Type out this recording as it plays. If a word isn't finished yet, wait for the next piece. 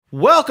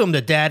Welcome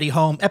to Daddy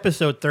Home,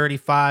 episode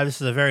 35. This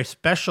is a very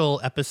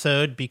special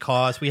episode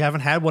because we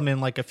haven't had one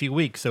in like a few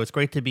weeks, so it's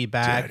great to be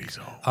back. Daddy's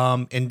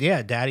home. And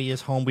yeah, Daddy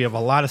is home. We have a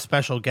lot of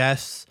special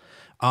guests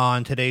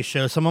on today's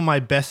show. Some of my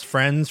best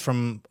friends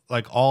from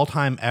like all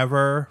time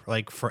ever,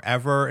 like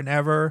forever and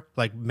ever,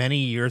 like many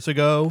years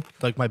ago,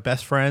 like my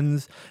best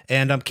friends.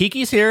 And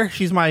Kiki's here.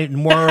 She's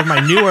one of my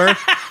newer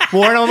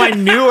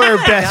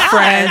best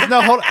friends.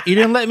 No, hold on. You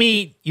didn't let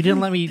me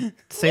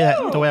say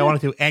that the way I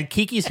wanted to. And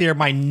Kiki's here,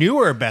 my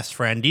newer best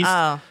friend.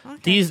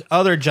 These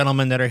other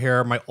gentlemen that are here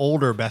are my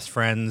older best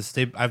friends.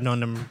 I've known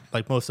them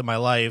like most of my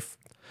life.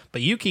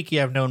 But you, Kiki,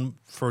 I've known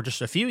for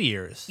just a few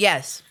years.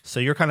 Yes.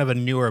 So you're kind of a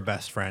newer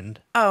best friend.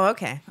 Oh,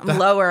 okay. I'm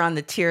lower on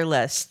the tier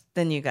list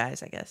than you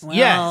guys, I guess. Well,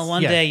 Yes,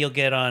 one yes. day you'll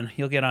get on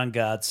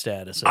God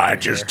status. I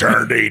over just here.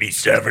 turned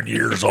 87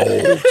 years old.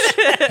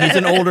 He's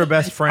an older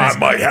best friend. I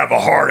might have a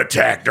heart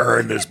attack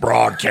during this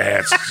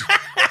broadcast.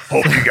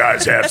 Hope you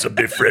guys have some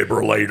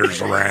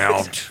defibrillators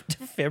around.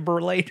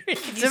 defibrillator.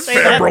 Did you say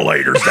that?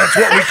 Defibrillators, that's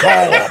what we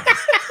call them.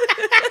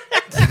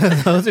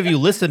 Those of you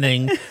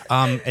listening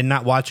and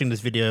not watching this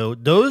video,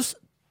 those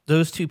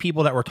two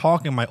people that we're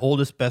talking, my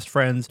oldest best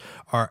friends,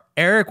 are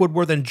Eric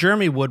Woodworth and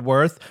Jeremy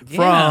Woodworth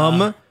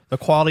from the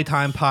Quality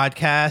Time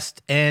podcast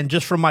and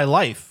just from my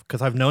life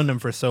because I've known them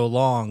for so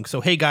long.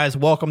 So, hey guys,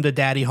 welcome to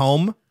Daddy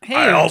Home. Hey,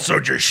 I also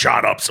just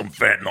shot up some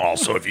fentanyl,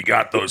 so if you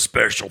got those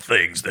special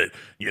things that,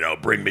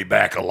 bring me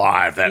back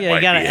alive, that you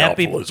might got be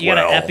helpful as you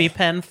well. got an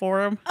EpiPen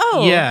for him?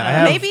 Oh, Yeah, I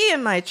have- maybe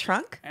in my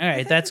trunk. All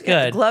right, that's The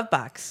good. glove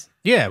box.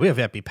 Yeah, we have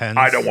EpiPens.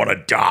 I don't want to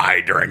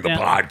die during the Yeah.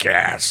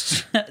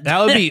 podcast. That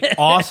would be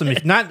awesome.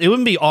 It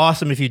wouldn't be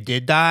awesome if you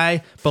did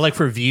die, but like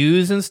for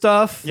views and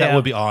stuff, that Yeah.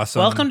 would be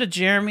awesome. Welcome to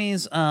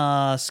Jeremy's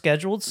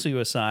scheduled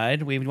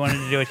suicide. We wanted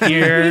to do it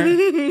here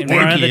in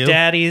front of the you.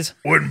 daddies.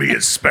 Wouldn't be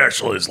as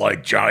special as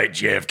like giant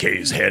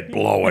JFK's head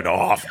blowing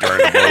off during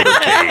the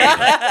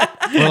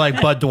motorcade. Or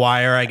like Bud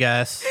Dwyer, I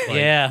guess. Like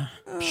Yeah.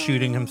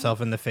 shooting himself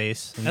in the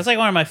face. That's like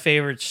one of my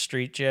favorite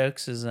street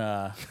jokes what's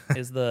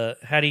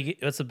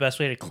the best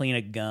way to clean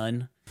a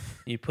gun?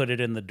 You put it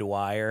in the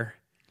Dwyer.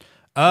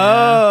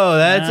 Oh,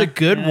 that's a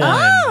good one.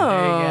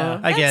 Oh,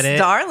 I get that's it.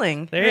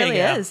 darling. There really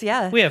you go. is,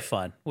 yeah. We have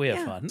fun.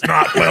 Fun.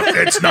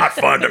 It's not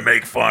fun to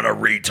make fun of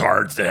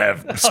retards that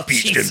have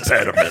speech Jesus.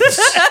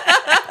 impediments.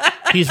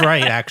 He's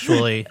right,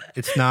 actually.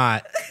 It's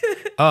not.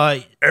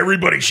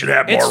 Everybody should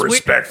have It's more we-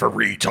 respect for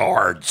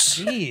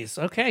retards. Jeez.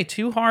 Okay,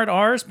 2 hard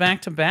R's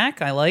back to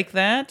back. I like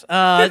that.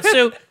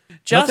 So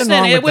Justin,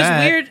 wrong it with was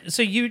that. weird.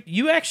 So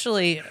you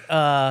actually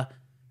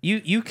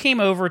you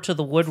came over to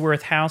the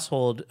Woodworth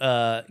household.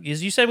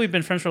 As you said, we've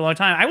been friends for a long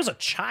time. I was a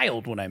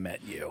child when I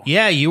met you.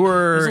 Yeah, you He's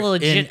were a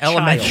legit in child.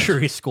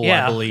 elementary school,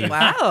 Yeah. I believe.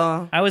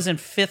 Wow. I was in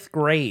 5th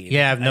grade.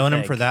 Yeah, I've I known him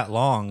think. for that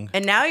long.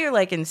 And now you're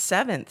like in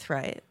 7th,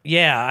 right?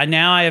 Yeah,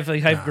 now I've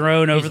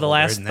grown over the older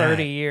last than 30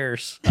 that.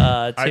 years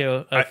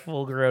to a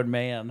full-grown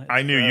man.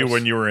 I knew you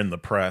when you were in the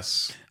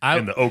press,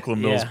 in the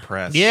Oakland Mills Yeah.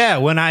 press. Yeah,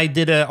 when I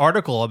did an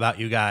article about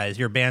you guys,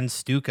 your band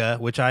Stuka,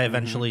 which I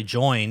eventually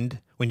joined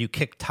when you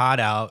kicked Todd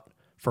out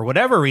for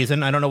whatever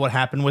reason. I don't know what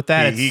happened with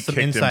that. He It's some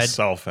kicked inside.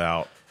 himself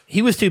out.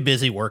 He was too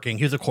busy working.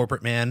 He was a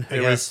corporate man. I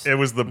guess. It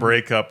was the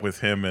breakup with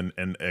him and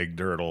Egg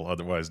Dirtle,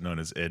 otherwise known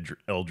as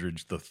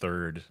Eldridge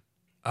III.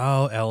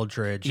 Oh,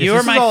 Eldridge. You Yes, were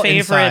this is my all favorite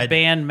inside.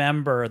 band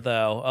member,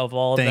 though, of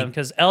all of them, Thank-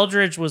 because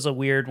Eldridge was a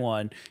weird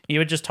one. He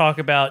would just talk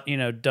about,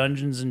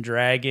 Dungeons and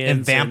Dragons.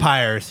 And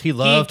vampires. He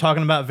loved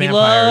talking about He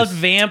vampires. loved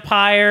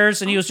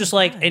vampires, and he was just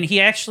like, and he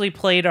actually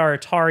played our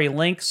Atari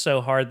Lynx so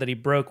hard that he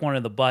broke one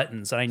of the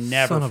buttons, and I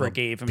never Son of a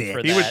forgave him bitch.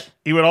 for He that.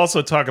 would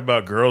also talk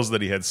about girls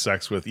that he had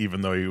sex with, even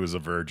though he was a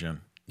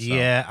virgin. So.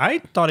 Yeah, I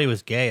thought he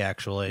was gay,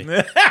 actually.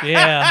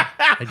 Yeah,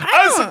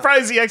 I was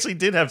surprised he actually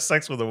did have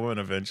sex with a woman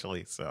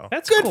eventually. So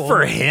that's Good cool.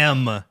 for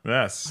him.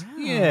 yes,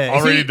 Yeah.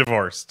 already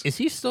divorced. Is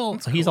he still?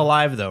 He's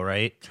alive though,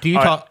 right? Do you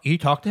talk? You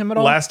talk to him at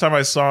all? Last time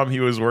I saw him, he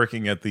was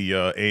working at the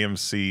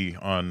AMC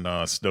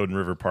on Snowden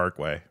River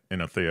Parkway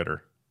in a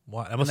theater.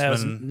 What? That must That have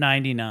was been.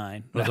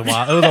 99. It was a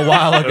while. It was a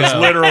while It was ago.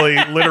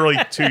 literally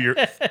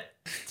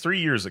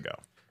 3 years ago.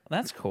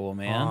 That's cool,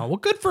 man. Aw, well,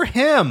 good for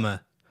him.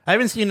 I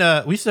haven't seen.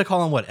 We used to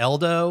call him what?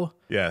 Eldo.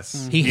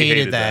 Yes, He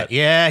hated that.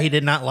 Yeah, he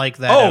did not like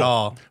that at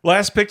all.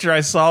 Last picture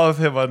I saw of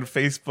him on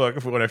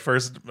Facebook when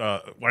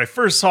I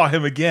first saw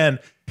him again,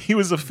 he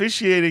was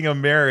officiating a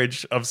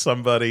marriage of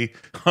somebody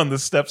on the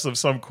steps of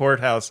some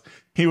courthouse.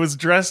 He was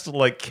dressed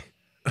like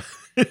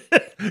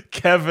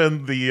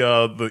Kevin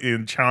the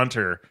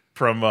enchanter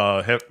from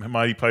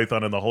Monty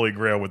Python and the Holy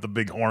Grail with the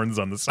big horns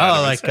on the side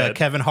Oh, of his like head.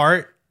 Kevin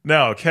Hart.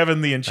 No,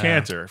 Kevin the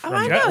Enchanter. Oh,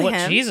 I know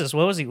him. Jesus,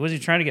 what was he? Was he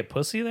trying to get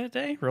pussy that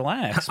day?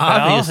 Relax, pal.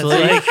 Obviously.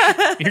 It's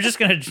like, you're just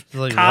gonna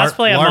Like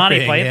cosplay a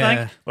Monty LARPing, Python.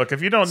 yeah. Look,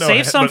 if you don't know,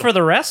 Save some but for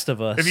the rest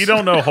of us. if you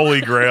don't know Holy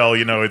Grail,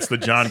 it's the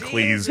John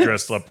Cleese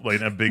dressed up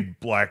like in a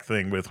big black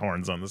thing with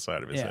horns on the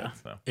side of his Yeah. head.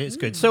 So. It's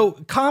good. So,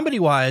 comedy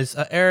wise,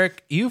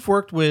 Eric, you've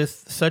worked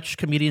with such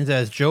comedians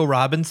as Joe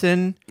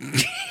Robinson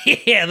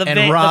yeah, the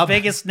And Rob-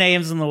 biggest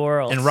names in the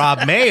world. and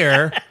Rob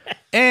Mayer,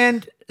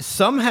 and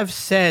some have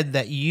said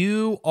that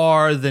you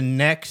are the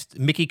next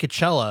Mickey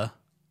Coachella.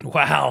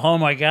 Wow. Oh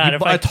my God.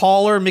 If A I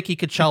taller Mickey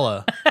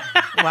Coachella.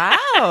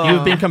 Wow.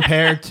 You've been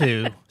compared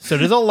to. So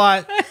there's a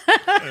lot.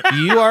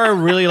 You are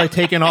really like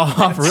taking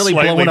off, really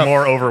Slightly blowing up.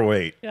 more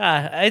overweight.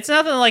 Yeah, it's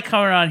nothing like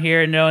coming on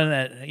here and knowing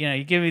that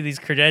you give me these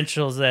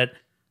credentials that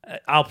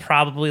I'll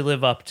probably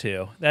live up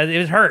to. That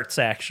it hurts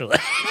actually.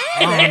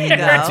 There you It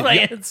hurts go. my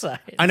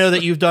insides. I know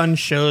that you've done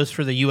shows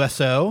for the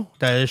USO.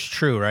 That is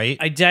true, right?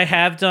 I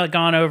have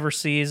gone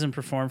overseas and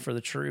performed for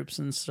the troops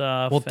and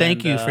stuff. Well,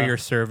 thank and, you for your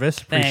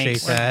service. Appreciate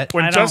thanks. that.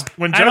 When I just don't,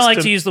 when I don't like to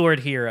Justin use the word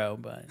hero,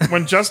 but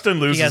when Justin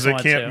guys loses, it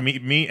want can't to.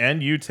 me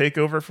and you take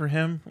over for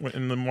him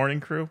in the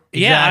morning crew.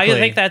 yeah, I Exactly.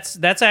 think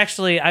that's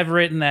actually I've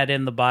written that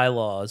in the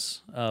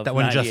bylaws of That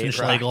when 98 Justin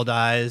Rock. Schlegel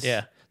dies,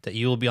 Yeah. that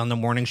you will be on the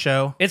morning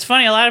show. It's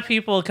funny, a lot of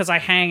people, because I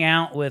hang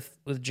out with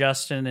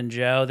Justin and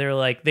Joe, they're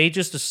like, they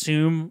just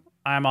assume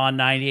I'm on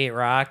 98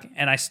 Rock,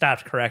 and I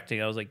stopped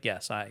correcting. I was like,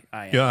 yes, I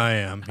am. Yeah, I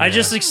am. I Yeah.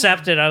 just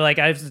accepted. I'm like,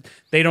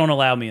 they don't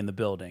allow me in the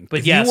building. But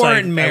If yes, you I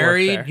weren't work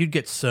married, there. you'd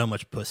get so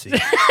much pussy.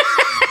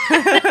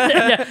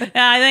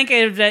 I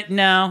think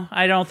no,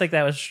 I don't think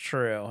that was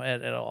true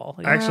at all.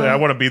 Actually, I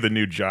want to be the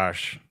new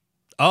Josh.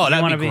 Oh,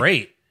 wanna that'd be be-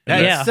 great.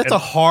 That's, Yeah. that's a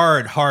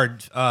hard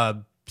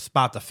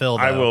spot to fill.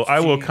 Though. I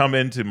will come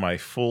into my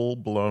full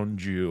blown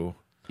Jew.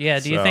 Yeah.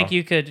 Do you So- think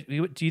you could?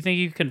 Do you think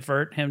you could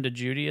convert him to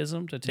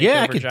Judaism to take Yeah,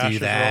 I over could do Josh's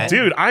that.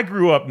 role? Dude, I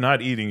grew up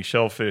not eating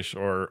shellfish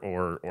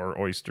or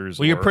oysters.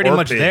 Well, you're or- pretty or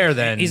much pig. there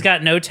then. He's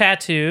got no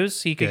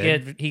tattoos. He could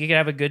Good. he could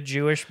have a good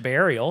Jewish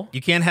burial.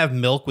 You can't have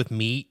milk with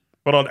meat.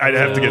 But I'd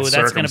have to get Ooh, that's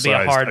gonna circumcised be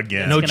a hard-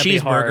 again. No gonna be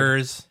hard.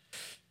 cheeseburgers.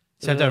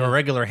 Just have to have a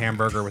regular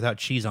hamburger without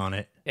cheese on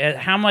it.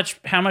 How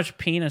much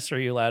penis are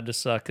you allowed to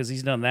suck? Because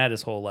he's done that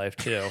his whole life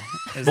too.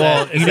 Is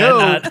Well, that, is you that know-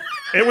 not-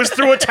 It was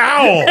through a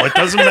towel. It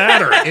doesn't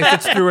matter. If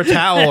it's through a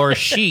towel or a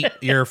sheet,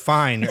 you're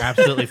fine. You're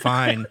absolutely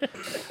fine.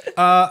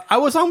 I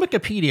was on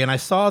Wikipedia and I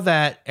saw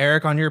that,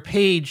 Eric, on your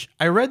page,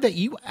 I read that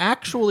you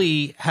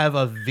actually have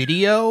a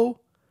video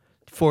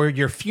for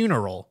your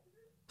funeral.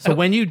 So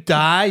when you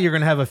die, you're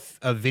going to have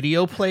a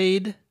video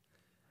played.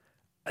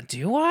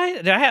 Do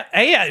I? Do I have?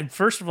 Yeah.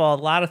 First of all,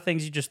 a lot of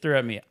things you just threw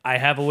at me. I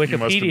have a must have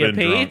Wikipedia been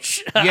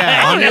page.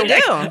 Yeah, Oh, on you your- do.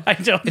 I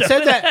don't. It know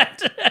said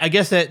that, I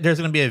guess that there's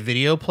going to be a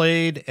video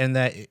played and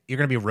that you're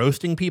going to be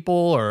roasting people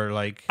or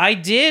like. I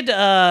did.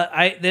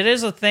 That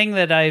is a thing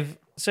that I've.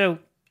 So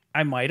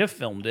I might have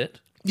filmed it.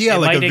 Yeah, It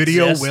like a might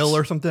video exist. will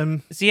or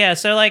something. So, yeah.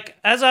 So like,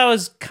 as I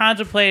was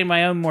contemplating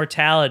my own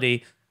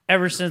mortality,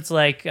 ever since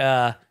like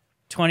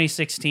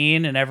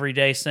 2016 and every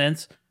day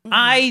since,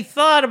 I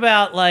thought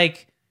about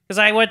like. Because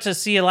I went to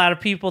see a lot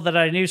of people that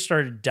I knew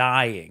started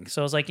dying.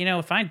 So I was like,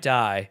 if I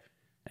die,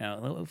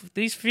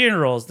 these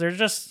funerals, they're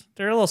a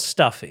little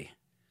stuffy.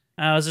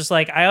 And I was just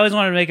like, I always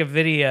wanted to make a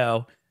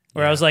video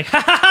where I was like,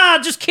 ha ha ha,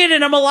 just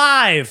kidding, I'm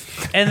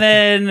alive. And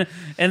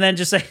then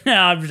just say, no,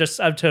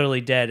 I'm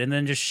totally dead. And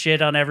then just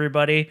shit on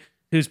everybody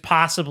who's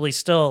possibly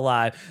still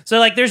alive. So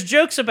like there's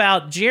jokes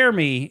about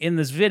Jeremy in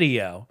this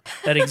video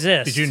that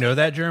exists. Did you know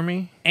that,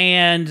 Jeremy?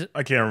 And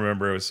I can't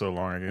remember. It was so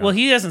long ago. well,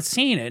 he hasn't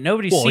seen it.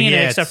 Nobody's Well, seen yeah,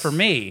 it except it's- for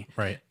me.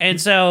 Right.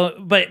 And so,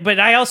 but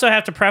I also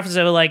have to preface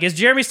it with like, is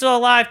Jeremy still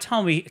alive?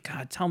 Tell me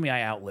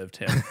I outlived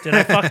him. Did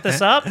I fuck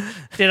this up?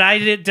 Did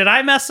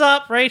I mess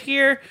up right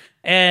here?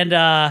 And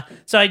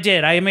so I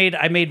did. I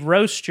made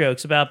roast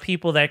jokes about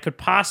people that could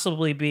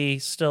possibly be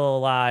still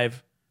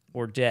alive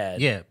or dead.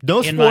 Yeah.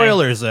 No In my-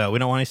 spoilers, though. We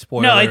don't want any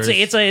spoilers. No,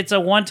 it's a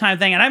one-time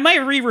thing, and I might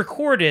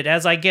re-record it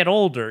as I get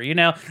older.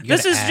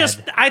 This is add.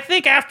 just. I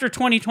think after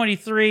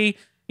 2023,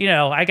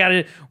 I got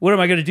to. What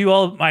am I going to do?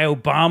 All my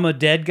Obama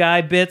dead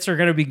guy bits are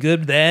going to be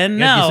good then.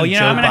 gotta No, do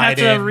some I'm Joe going to have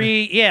to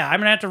Biden. I'm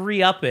going to have to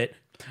re-up it.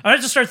 I'm going to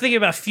have to start thinking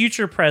about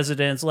future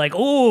presidents. Like,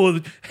 oh,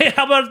 hey,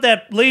 how about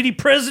that lady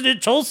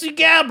president Tulsi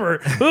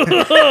Gabbard? And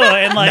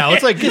like, No,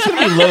 it's going to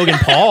be Logan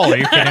Paul. Are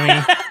you kidding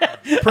me?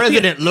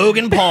 President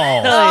Logan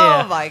Paul.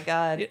 Oh my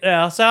god.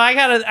 So I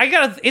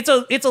gotta.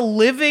 It's a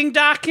living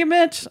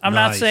document. I'm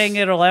not Nice. saying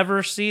it'll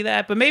ever see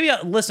that, but maybe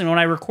listen when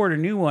I record a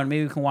new one.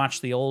 Maybe we can watch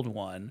the old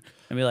one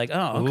and be like,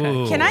 oh, okay.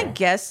 Ooh. Can I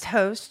guest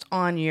host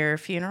on your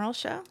funeral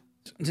show?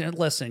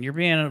 Listen, you're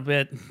being a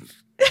bit.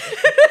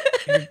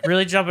 You're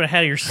really jumping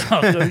ahead of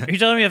yourself. You're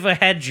telling me if I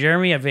had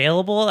Jeremy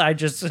available, I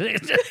just, where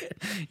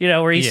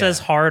he Yeah. says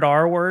hard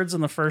R words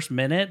in the first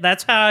minute.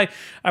 That's how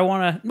I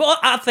want to. Well,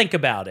 I'll think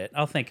about it.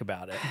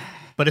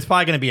 But it's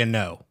probably going to be a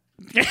no.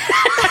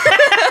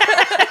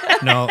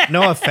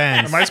 No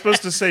offense. Am I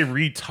supposed to say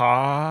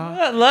retard?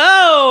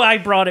 Hello, I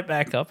brought it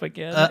back up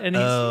again, and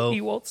Uh-oh.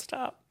 he won't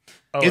stop.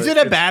 Oh, Is it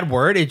a it's- bad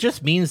word? It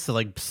just means to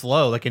like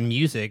slow, like in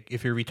music.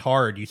 If you're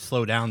retarded, you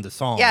slow down the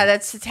song. Yeah,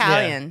 that's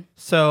Italian.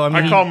 So I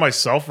mean, I call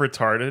myself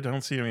retarded. I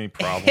don't see any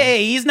problem.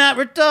 Hey, he's not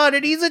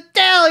retarded. He's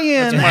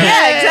Italian.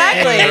 Yeah,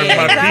 exactly.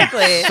 Everybody-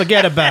 Exactly.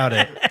 forget about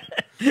it.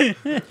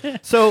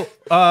 So,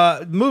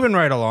 moving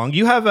right along,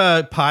 you have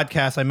a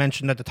podcast I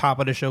mentioned at the top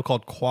of the show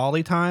called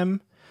Quality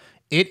Time.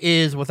 It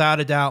is without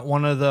a doubt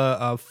one of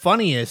the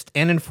funniest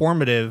and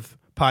informative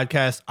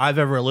podcasts I've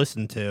ever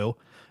listened to.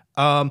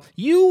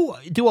 You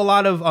do a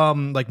lot of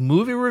like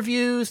movie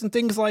reviews and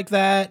things like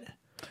that.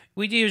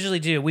 We usually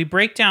do. We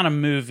break down a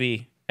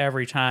movie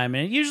every time,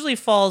 and it usually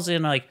falls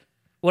in like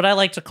what I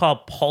like to call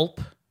pulp.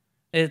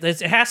 It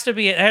has to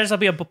be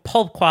a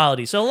pulp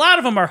quality. So a lot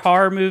of them are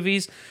horror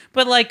movies,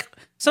 but like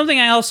something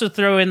I also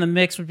throw in the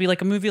mix would be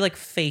like a movie like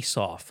Face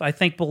Off. I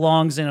think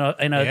belongs in a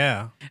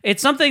Yeah.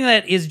 It's something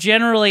that is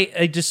generally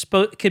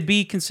could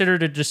be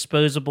considered a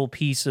disposable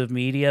piece of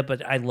media,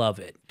 but I love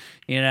it.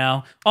 You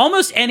know,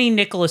 almost any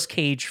Nicolas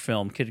Cage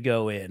film could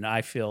go in.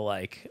 I feel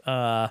like.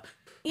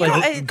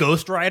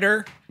 Ghost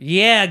Rider.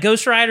 Yeah,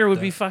 Ghost Rider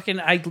would be fucking.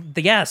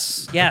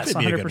 Yes, could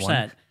be a good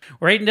 100%.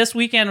 Right, this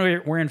weekend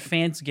we're in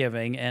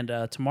Fansgiving,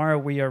 and tomorrow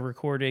we are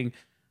recording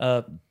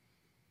a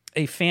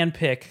fan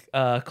pick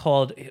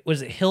called,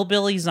 was it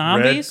Hillbilly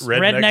Zombies?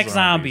 Redneck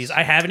Zombies.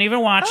 I haven't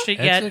even watched it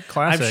yet. It's a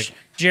classic.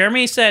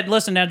 Jeremy said,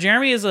 "Listen, now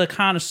Jeremy is a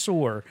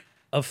connoisseur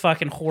of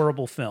fucking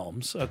horrible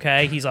films.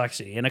 Okay, he's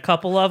actually in a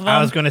couple of them. I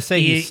was going to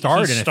say he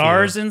starred in a few.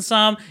 stars in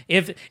some.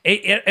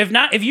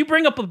 If you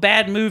bring up a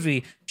bad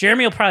movie,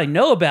 Jeremy will probably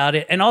know about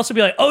it and also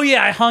be like, oh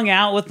yeah, I hung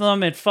out with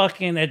them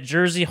at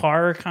Jersey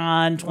Horror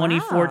Con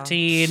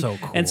 2014. So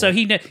cool. And so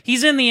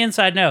he's in the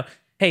inside know.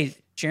 Hey,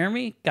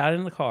 Jeremy got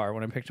in the car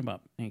when I picked him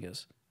up, and he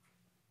goes,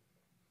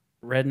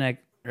 Redneck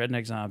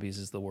Zombies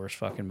is the worst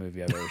fucking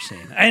movie I've ever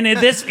seen.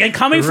 And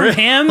coming from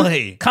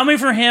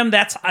him,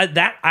 that's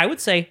that I would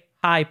say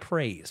high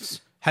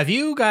praise. Have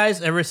you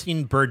guys ever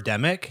seen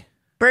Birdemic?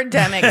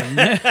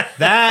 Birdemic.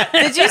 That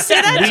Did you see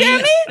that,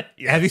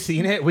 Jeremy? Have you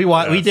seen it? We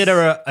did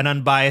an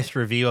unbanged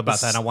review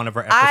about that on one of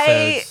our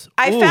episodes.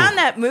 I Ooh. found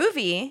that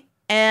movie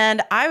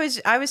and I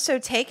was so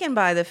taken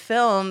by the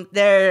film.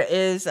 There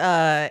is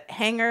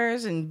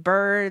hangers and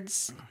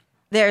birds.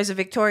 There's a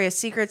Victoria's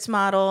Secrets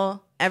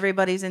model.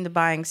 Everybody's into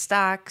buying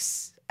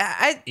stocks.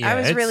 I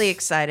was really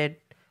excited.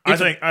 I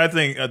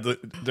think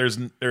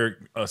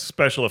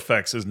special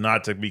effects is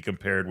not to be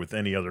compared with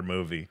any other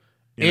movie.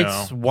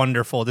 It's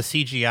wonderful. The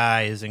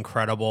CGI is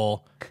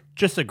incredible.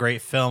 Just a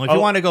great film. If you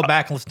want to go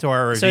back and listen to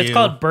our review. So it's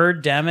called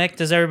Birdemic.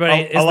 Does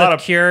everybody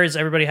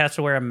everybody has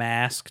to wear a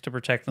mask to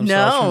protect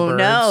themselves from birds?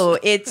 No.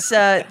 It's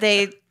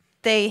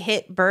they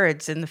hit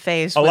birds in the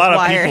face with lot of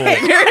wire people-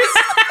 hangers.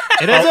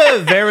 It has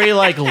a very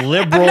like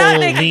liberal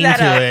making lean that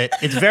to up. it.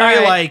 It's very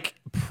All right. like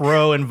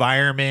pro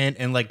environment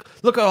and like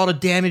look at all the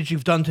damage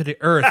you've done to the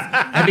earth.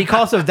 And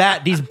because of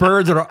that, these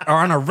birds are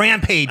on a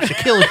rampage to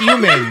kill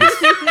humans.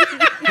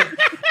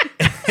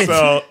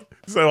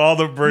 So all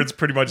the birds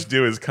pretty much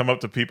do is come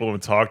up to people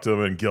and talk to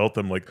them and guilt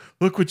them like,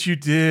 look what you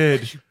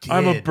did.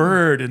 I'm a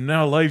bird and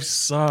now life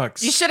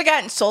sucks. You should have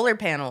gotten solar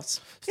panels.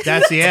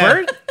 That's They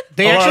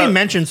actually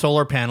mentioned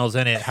solar panels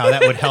in it, how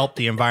that would help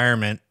the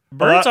environment.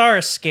 Birds are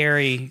a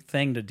scary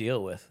thing to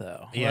deal with,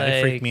 though. Yeah,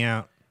 they freak me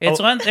out.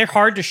 They're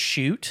hard to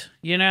shoot,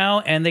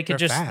 and they could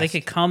They're they fast.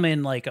 could come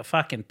in like a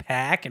fucking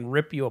pack and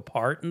rip you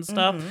apart and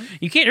stuff.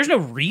 You can't. There's no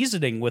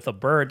reasoning with a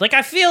bird. Like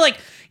I feel like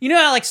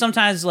how like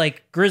sometimes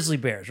like grizzly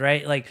bears,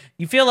 right? Like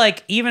you feel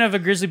like even if a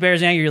grizzly bear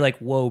is angry, you're like,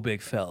 whoa,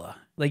 big fella.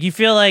 Like you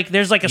feel like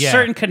there's like a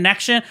certain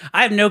connection.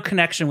 I have no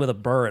connection with a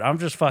bird. I'm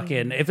just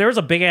fucking. If there was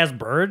a big ass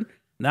bird.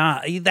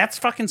 Nah, that's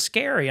fucking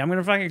scary. I'm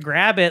gonna fucking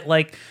grab it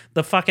like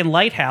the fucking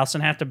lighthouse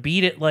and have to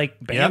beat it like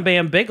Bam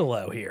Bam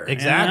Bigelow here.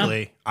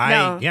 Exactly.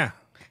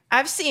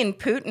 I've seen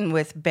Putin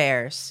with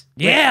bears.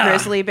 Yeah. With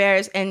grizzly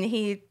bears, and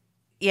he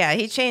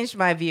changed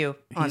my view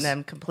on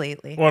them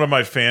completely. One of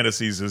my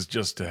fantasies is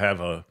just to have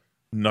a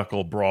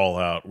knuckle brawl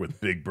out with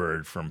Big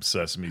Bird from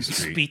Sesame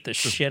Street. Beat the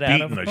shit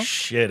out of Beating him. the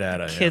shit out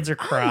of him. Kids are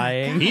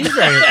crying. He's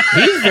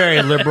very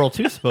liberal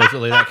too,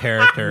 supposedly, that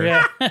character.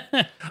 Yeah.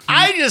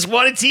 I just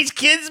want to teach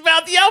kids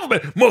about the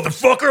alphabet,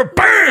 motherfucker!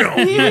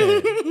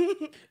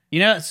 Bam! Do you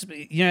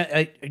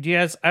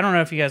guys? I don't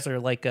know if you guys are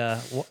like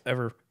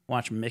ever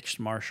watch mixed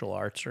martial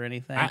arts or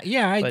anything.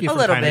 I But do a from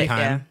little time to bit, time.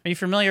 yeah. Are you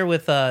familiar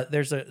with?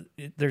 There's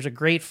a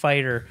great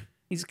fighter.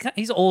 He's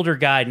an older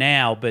guy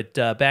now, but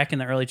back in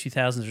the early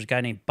 2000s, there's a guy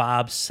named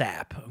Bob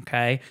Sapp.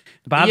 Okay,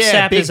 Bob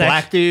Sapp big is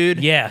black dude.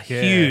 Yeah,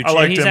 huge. I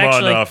liked And him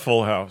actually, on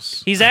Full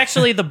House. He's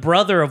actually the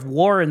brother of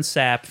Warren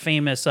Sapp,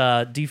 famous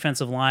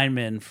defensive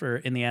lineman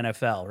in the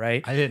NFL.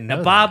 Right? I didn't Now,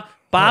 know Bob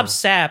that.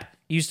 Sapp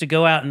used to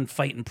go out and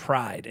fight in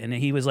Pride, and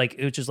it was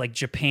just like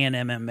Japan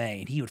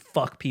MMA, and he would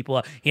fuck people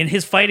up. And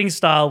his fighting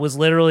style was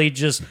literally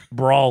just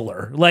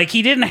brawler. Like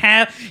he didn't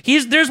have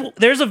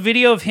there's a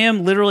video of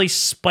him literally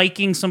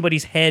spiking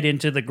somebody's head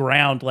into the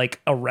ground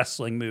like a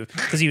wrestling move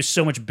because he was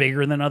so much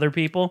bigger than other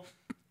people.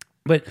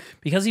 But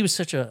because he was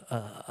such a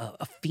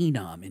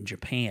phenom in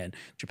Japan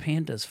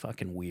does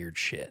fucking weird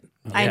shit.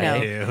 I know.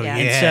 do. Yeah.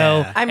 And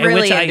so I'm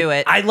really which into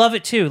it. I love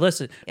it too.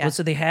 Listen, Yeah.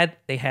 so they had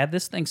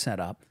this thing set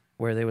up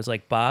where there was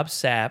like Bob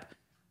Sapp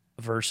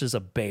versus a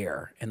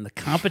bear, and the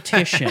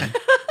competition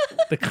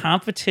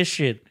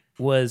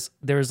was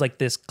there was like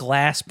this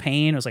glass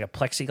pane. It was like a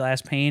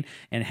plexiglass pane,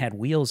 and it had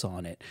wheels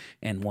on it.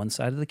 And one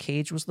side of the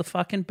cage was the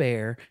fucking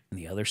bear, and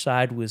the other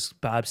side was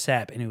Bob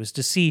Sapp. And it was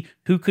to see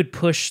who could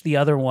push the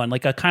other one,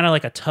 like a kind of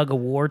like a tug of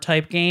war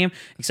type game,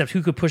 except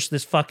who could push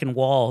this fucking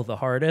wall the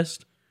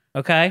hardest.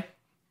 Okay.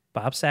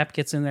 Bob Sapp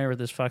gets in there with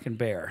this fucking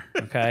bear.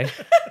 Okay,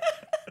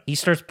 he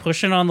starts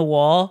pushing on the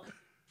wall.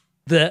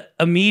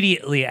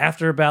 Immediately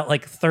after about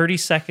like 30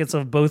 seconds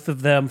of both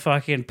of them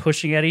fucking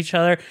pushing at each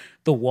other,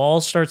 the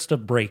wall starts to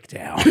break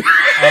down.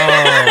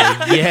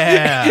 Oh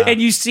yeah. And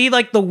you see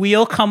like the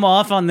wheel come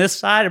off on this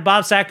side, and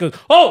Bob Sapp goes,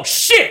 "Oh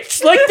shit!"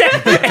 like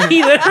that.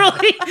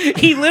 And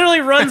he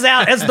literally runs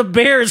out as the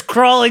bear is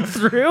crawling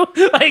through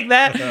like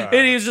that,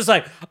 and he's just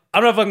like,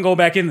 "I'm not fucking going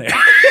back in there."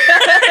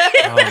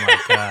 Oh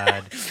my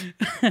god.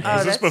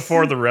 Was this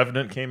before The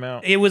Revenant came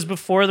out? It was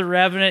before The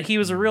Revenant. He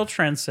was a real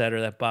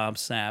trendsetter, that Bob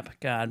Sapp.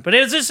 God, but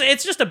it's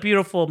just a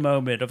beautiful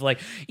moment of like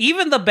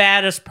even the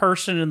baddest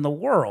person in the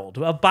world,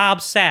 a Bob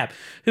Sapp,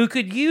 who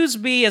could use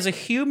me as a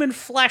human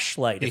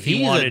fleshlight if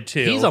he wanted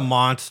to. He's a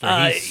monster.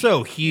 He's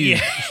so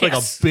huge. He's like a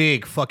yes.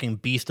 big fucking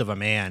beast of a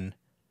man.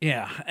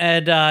 Yeah,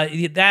 and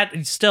that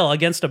still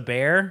against a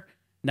bear,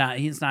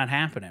 he's not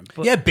happening.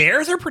 But, Yeah,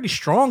 bears are pretty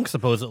strong,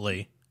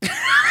 supposedly.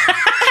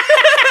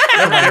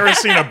 Have you ever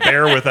seen a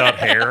bear without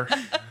hair?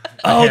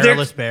 A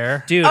hairless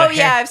bear. dude. Oh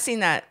yeah, I've seen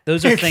that.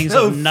 those are It's things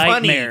so of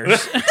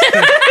nightmares.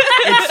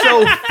 It's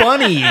so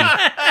funny.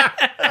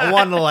 I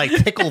want to like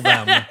tickle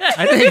them.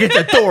 I think it's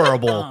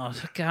adorable. Oh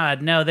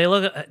God, no! They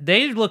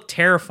look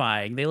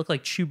terrifying. They look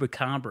like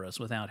chupacabras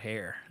without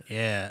hair.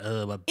 Yeah,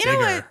 but You bigger.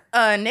 know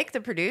what? Nick,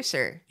 the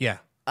producer, Yeah.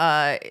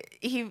 I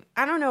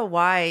don't know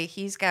why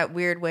he's got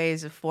weird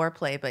ways of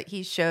foreplay, but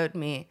he showed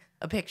me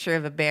a picture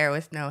of a bear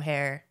with no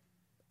hair.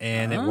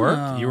 And it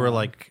worked. You were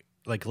like,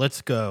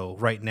 let's go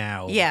right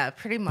now. Yeah,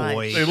 pretty much.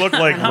 Boy. They look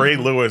like Ray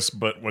Lewis,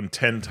 but when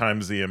 10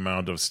 times the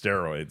amount of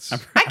steroids.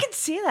 I can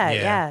see that.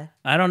 Yeah. Yeah.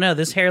 I don't know.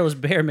 This hairless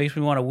bear makes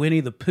me want to Winnie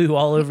the Pooh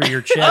all over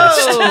your chest.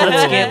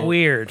 Let's get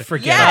weird.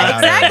 Forget Yeah,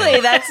 about exactly.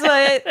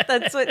 it.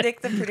 That's what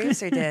Nick, the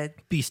producer, did.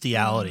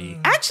 Bestiality.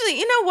 Actually,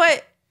 you know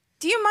what?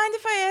 Do you mind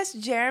if I ask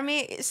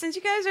Jeremy, since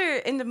you guys are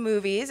into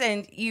movies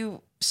and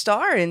you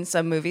star in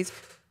some movies,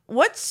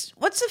 what's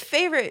a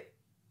favorite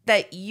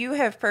that you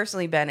have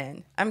personally been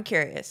in? I'm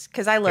curious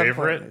because I love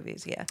horror Favorite?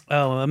 movies. Yeah,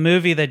 Oh, a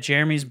movie that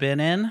Jeremy's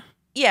been in?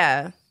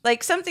 yeah,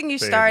 like something you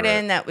starred Favorite.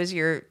 in that was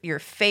your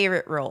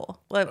favorite role.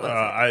 What was it?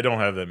 I don't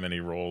have that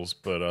many roles,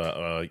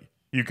 but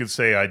you could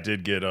say I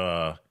did get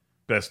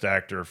Best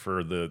Actor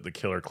for the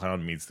Killer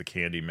Clown Meets the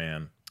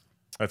Candyman.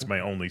 That's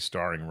my only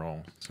starring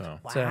role. So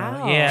So,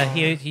 Wow. yeah,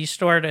 he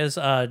starred as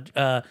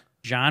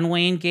John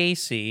Wayne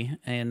Gacy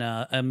in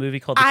a movie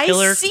called The I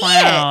Killer see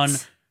Clown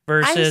it.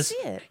 versus. I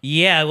see it.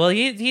 Yeah, well,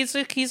 he's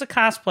a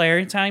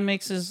cosplayer. It's how he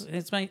makes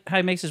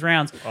his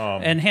rounds.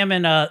 And him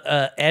and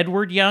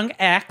Edward Young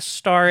X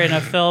star in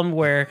a film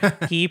where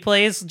he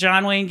plays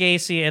John Wayne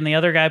Gacy and the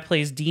other guy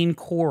plays Dean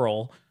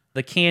Coral,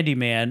 the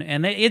Candyman.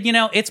 And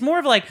it's more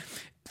of like,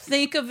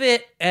 think of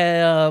it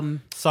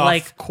Soft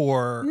like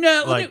core.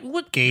 No, like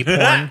what- gay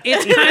porn.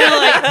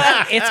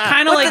 it's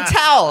kind of like The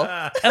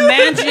towel.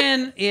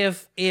 imagine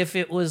if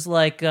it was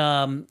like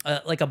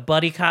a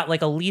buddy cop,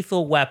 like a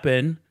Lethal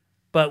Weapon,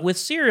 but with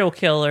serial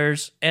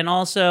killers and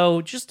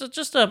also just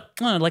a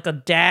like a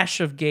dash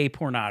of gay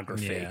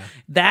pornography. Yeah.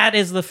 That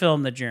is the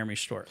film that Jeremy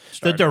started.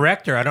 The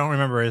director, I don't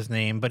remember his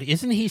name, but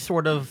isn't he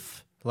sort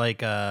of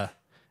like I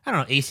don't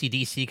know,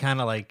 AC/DC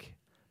kind of like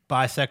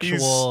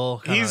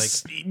bisexual?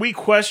 kinda we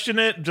question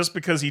it just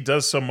because he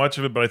does so much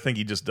of it, but I think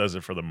he just does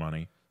it for the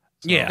money.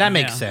 Yeah, that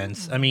makes yeah.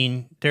 sense. I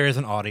mean, there is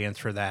an audience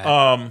for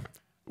that.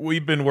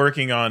 We've been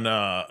working on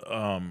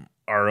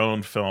our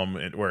own film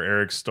where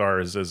Eric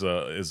stars as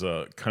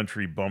a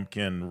country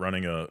bumpkin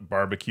running a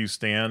barbecue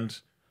stand.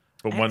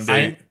 But one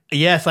day,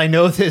 Yes, I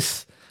know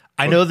this.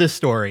 I know this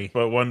story.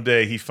 one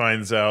day he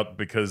finds out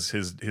because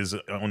his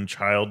own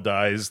child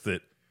dies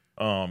that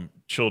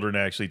children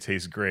actually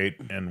taste great,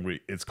 and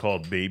it's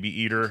called Baby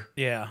Eater.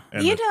 Yeah,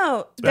 And You the- know,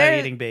 about there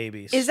eating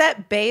babies. is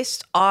that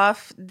based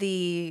off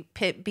the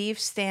pit beef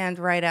stand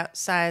right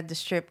outside the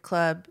strip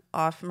club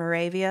off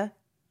Moravia.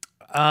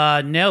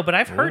 No, but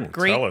I've heard Ooh,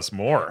 great. Tell us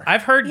more.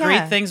 I've heard Yeah.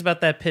 great things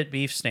about that pit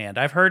beef stand.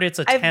 I've heard it's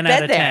a I've 10 been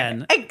out of there.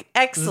 10.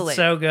 Excellent. It's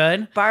so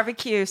good.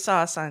 Barbecue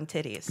sauce on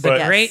titties. But-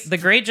 Yes. The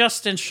great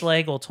Justin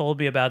Schlegel told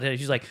me about it.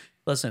 He's like,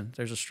 listen,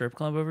 there's a strip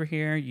club over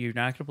here. You're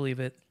not gonna believe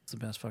it. It's the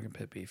best fucking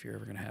pit beef you're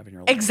ever gonna have in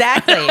your life.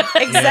 Exactly.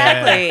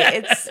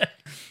 It's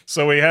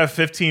So we have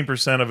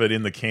 15% of it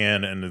in the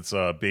can, and it's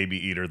Baby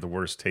Eater, the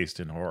worst taste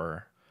in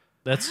horror.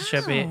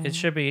 Should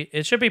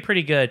be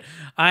pretty good.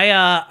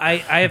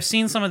 I have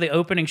seen some of the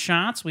opening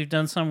shots. We've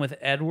done some with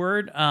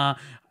Edward.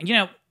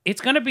 It's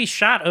going to be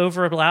shot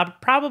over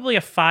probably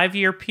a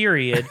 5-year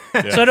period,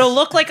 so it'll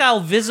look like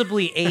I'll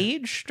visibly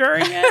age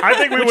during it. I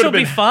think we which would will have be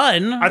been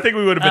fun. I think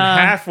we would have been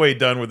halfway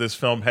done with this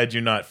film had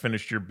you not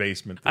finished your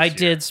basement. This I year.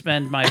 did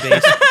spend my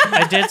base.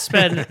 I did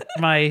spend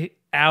my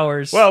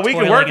hours. Well, we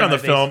can toiling work in on my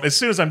the film basement. as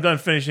soon as I'm done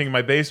finishing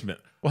my basement.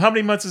 Well, how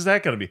many months is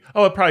that going to be?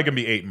 Oh, it's probably going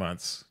to be 8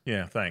 months.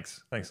 Yeah,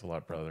 thanks. Thanks a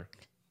lot, brother.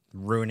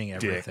 ruining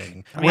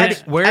everything. mean,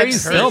 Where are you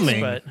I've heard,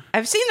 filming? But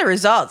I've seen the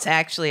results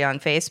actually on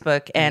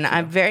Facebook, and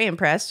I'm very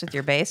impressed with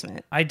your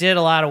basement. I did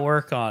a lot of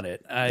work on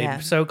it. I'm Yeah.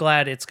 so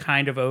glad it's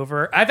kind of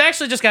over. I've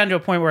actually just gotten to a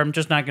point where I'm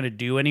just not going to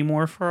do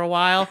anymore for a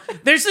while.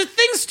 There's the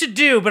things to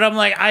do, but I'm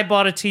like, I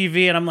bought a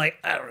TV and I'm like,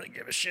 I don't really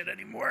give a shit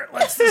anymore.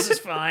 This is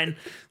fine.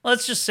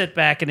 Let's just sit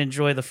back and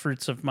enjoy the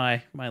fruits of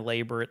my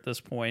labor at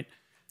this point.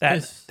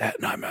 That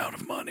and I'm out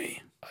of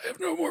money. I have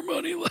no more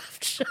money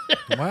left.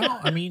 Well,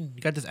 I mean,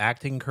 you got this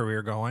acting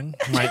career going.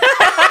 You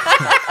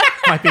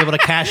might be able to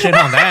cash in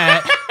on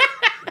that.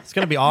 It's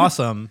gonna be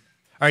awesome.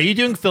 Are you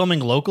doing filming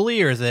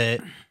locally, or is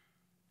it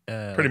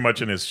Pretty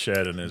much in his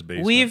shed in his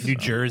basement. New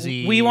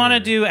Jersey? We want to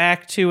or- do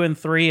Act 2 and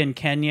 3 in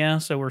Kenya,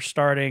 so we're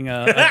starting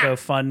a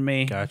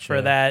GoFundMe Gotcha.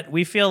 for that.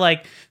 We feel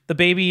like the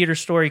Baby Eater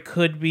story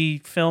could be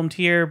filmed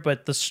here,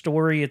 but the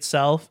story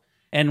itself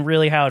and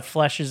really how it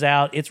fleshes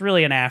out, it's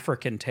really an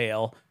African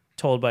tale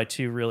told by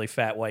two really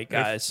fat white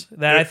guys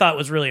that I thought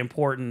was really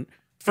important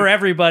for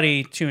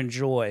everybody to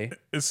enjoy.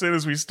 As soon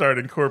as we start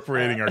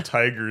incorporating our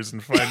tigers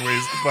and find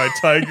ways to buy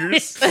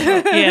tigers,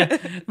 Yeah,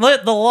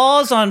 the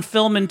laws on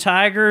filming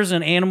tigers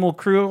and animal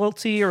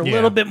cruelty are a Yeah.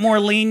 little bit more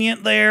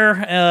lenient there.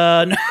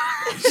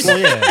 Well,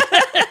 yeah.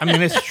 I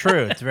mean, it's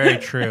true. It's very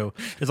true.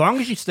 As long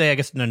as you stay, I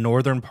guess, in the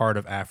northern part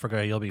of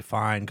Africa, you'll be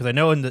fine. Because I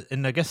know in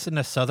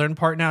the southern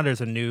part now,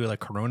 there's a new like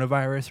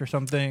coronavirus or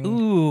something.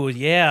 Ooh,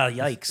 yeah,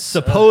 yikes.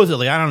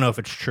 Supposedly, I don't know if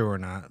it's true or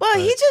not. Well,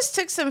 but he just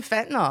took some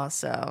fentanyl,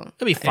 so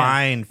it'll be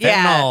fine.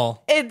 Fentanyl.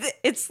 yeah,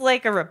 it's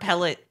like a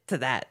repellent to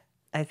that.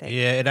 I think.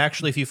 Yeah, it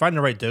actually, if you find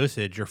the right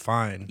dosage, you're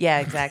fine. Yeah,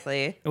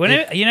 exactly. It would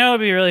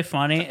be really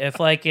funny if,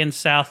 like, in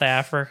South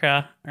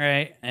Africa,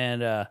 right,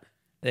 and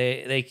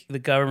the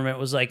government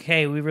was like,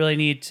 "Hey, we really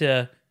need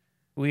to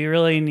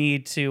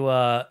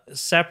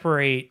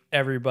separate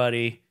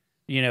everybody,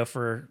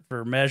 for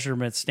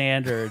measurement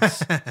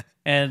standards."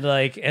 and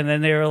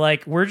then they were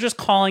like, "We're just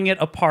calling it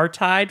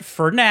apartheid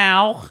for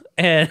now,"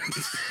 and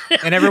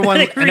And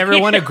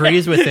everyone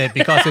agrees with it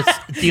because it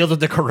deals with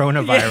the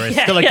coronavirus.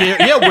 Yeah, They're like,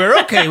 yeah, we're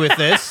okay with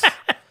this.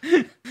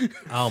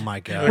 Oh my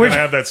we're god, gonna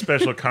have that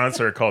special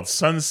concert called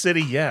Sun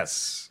City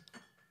Yes.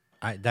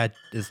 that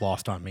is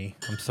lost on me.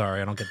 I'm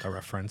sorry, I don't get the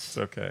reference. It's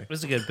okay. it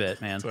was a good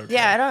bit, man. It's okay.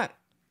 Yeah, I don't.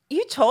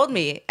 You told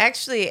me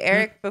actually,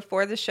 Eric,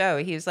 before the show.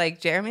 He was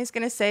like, "Jeremy's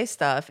gonna say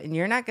stuff, and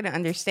you're not gonna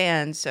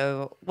understand.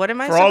 So what am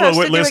I For all supposed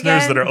the to do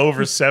listeners again?" that are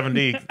over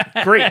 70,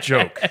 great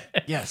joke.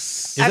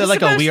 Yes, is I'm it like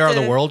a supposed "We Are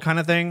the to- World" kind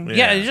of thing?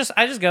 Yeah,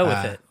 I just go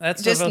with it.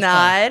 That's Just the most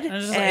nod fun.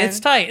 and- It's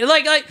tight.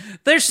 Like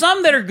there's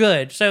some that are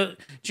good. So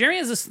Jeremy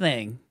has this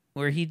thing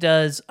where he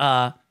does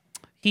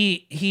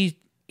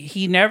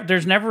he never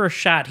there's never a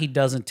shot he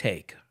doesn't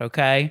take.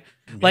 Okay.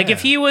 Like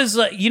if he was,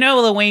 the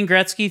Wayne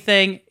Gretzky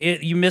thing,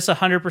 you miss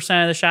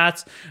 100% of the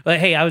shots. But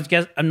hey,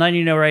 I'm letting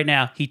you know right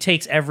now, he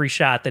takes every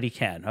shot that he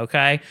can.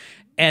 Okay,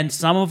 and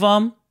some of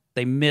them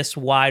they miss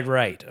wide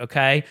right.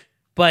 Okay,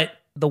 but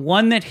the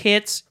one that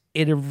hits,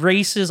 it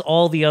erases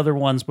all the other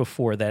ones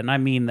before that, and I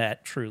mean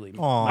that truly.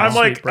 Aw. my I'm sweet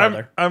like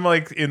brother. I'm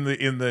like in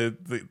the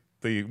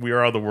We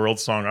Are the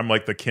World song. I'm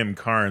like the Kim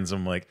Carnes.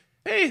 I'm like,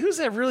 hey, who's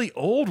that really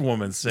old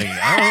woman singing?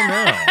 I don't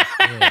know.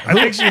 I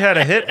think she had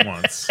a hit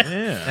once.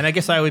 Yeah. And I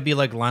guess I would be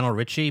like Lionel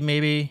Richie,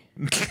 maybe.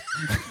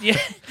 Yeah.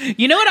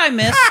 You know what I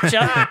miss,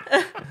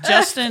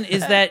 Justin,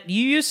 is that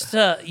you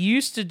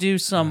used to do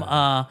some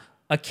a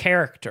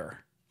character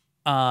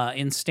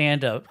in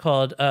stand up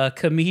called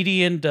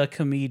Comedian the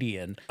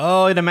Comedian.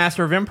 Oh, and a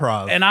master of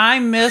improv. And I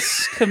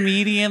miss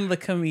Comedian the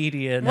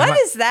Comedian. What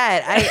is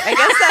that? I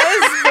guess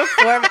that was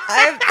before.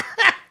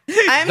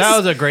 I'm that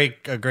was a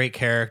great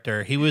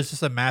character. He was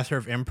just a master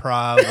of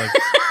improv. Like,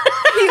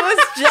 he was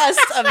just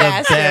a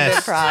master of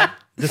best. improv.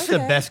 this is the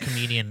best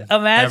comedian.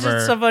 Imagine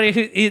ever. somebody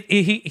who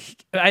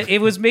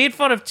it was made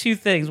fun of two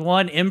things: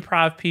 one,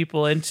 improv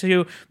people, and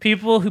two,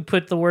 people who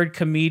put the word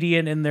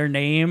comedian in their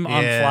name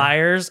on Yeah.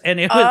 flyers. And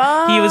he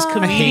was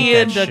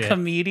comedian that the shit.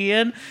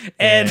 comedian,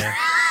 and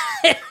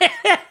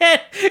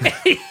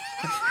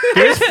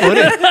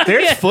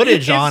There's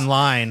footage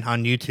online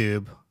on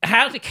YouTube.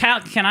 how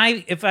can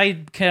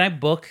I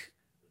book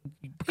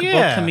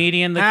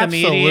comedian the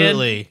comedian?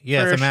 Absolutely.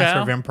 Yeah, for it's a master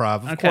show? of improv,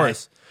 of Okay.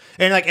 course.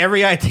 And like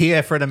every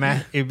idea for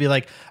the it'd be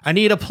like, I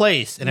need a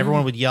place, and Mm-hmm.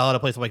 everyone would yell at a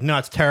place. I'm like, no,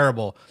 it's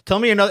terrible. Tell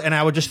me another, and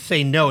I would just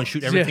say no and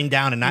shoot everything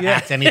down and not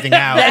act anything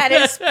out. That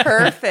is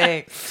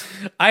perfect.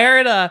 I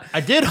heard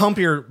I did hump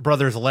your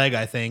brother's leg,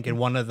 I think, in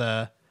one of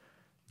the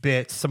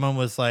bits. Someone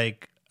was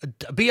like,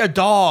 be a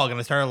dog, and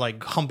I started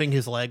like humping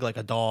his leg like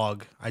a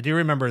dog. I do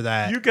remember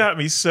that. You got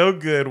me so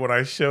good when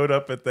I showed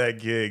up at that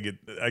gig.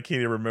 I can't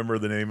even remember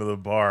the name of the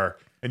bar.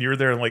 And you were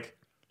there and like,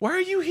 why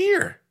are you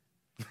here?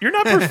 You're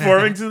not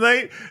performing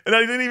tonight. And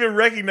I didn't even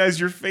recognize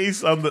your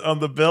face on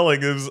the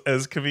billing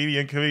as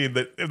comedian.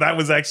 That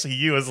was actually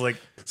you. I was like,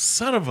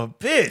 son of a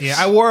bitch. Yeah,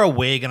 I wore a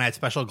wig and I had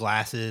special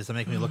glasses to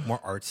make me look more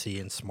artsy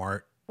and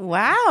smart.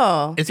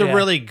 Wow. It was a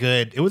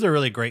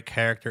really great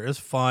character. It was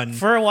fun.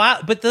 For a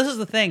while, but this is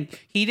the thing.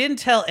 He didn't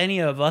tell any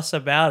of us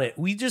about it.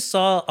 We just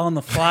saw on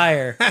the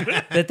flyer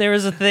that there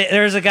was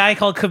a guy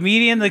called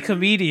Comedian the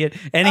Comedian,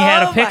 and he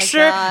had Oh a my picture,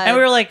 God. and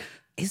we were like,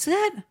 "Is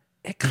that?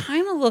 It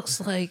kind of looks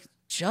like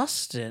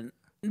Justin."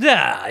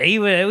 Nah,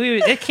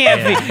 it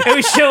can't be. And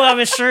we show up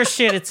and sure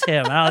shit, it's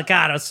him. And I'm like,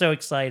 God, I was so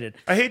excited.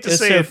 I hate to It's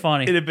say so it,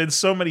 funny. it had been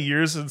so many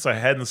years since I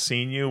hadn't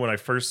seen you when I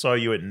first saw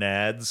you at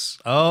Nads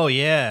Oh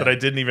yeah. that I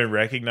didn't even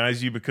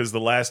recognize you because the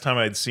last time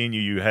I'd seen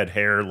you, you had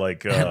hair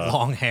like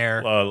long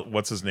hair.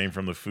 what's his name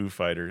from the Foo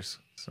Fighters?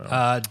 So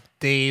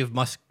Dave Dave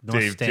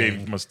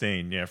Mustaine.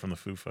 Mustaine, yeah, from the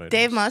Foo Fighters.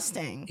 Dave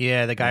Mustang.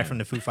 Yeah, the guy from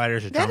the Foo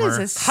Fighters, the That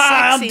drummer. is a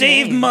Hi, I'm sexy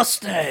Dave name.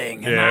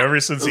 Mustang. Yeah, ever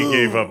since he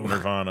gave up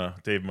Nirvana,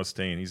 Dave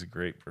Mustaine, he's a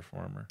great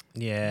performer.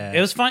 yeah.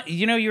 It was fun.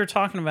 You know, you were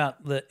talking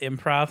about the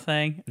improv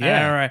thing. Yeah.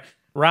 I remember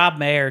Rob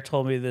Mayer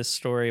told me this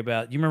story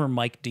about. You remember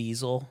Mike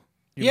Diesel?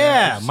 You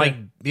yeah, remember? Mike.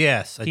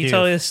 Yes, I He do.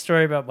 told me this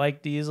story about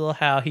Mike Diesel,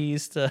 how he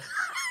used to.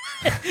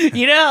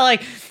 You know, how,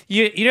 like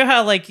you know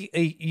how like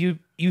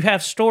you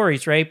have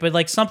stories, right? But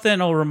like something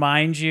will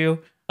remind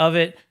you of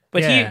it.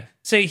 But Yeah.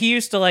 he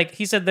used to like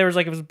he said there was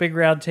like it was a big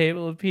round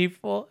table of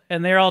people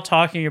and they're all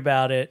talking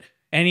about it,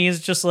 and he's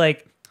just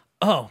like,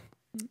 oh,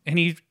 and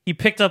he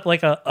picked up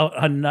like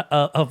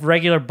a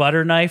regular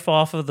butter knife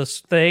off of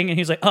this thing, and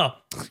he's like, oh,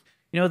 you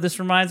know what this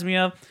reminds me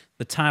of?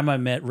 The time I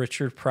met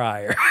Richard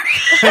Pryor.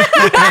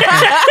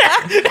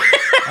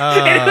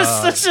 It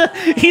was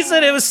he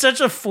said it was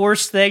such a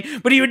forced thing,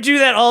 but he would do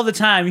that all the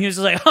time. He was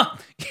just like, huh,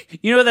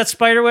 you know what that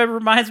spider web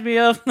reminds me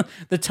of?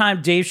 The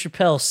time Dave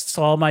Chappelle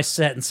saw my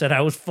set and said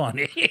I was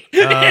funny.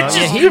 yeah,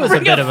 he was a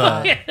bit of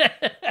a.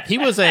 He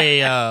was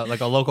a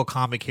like a local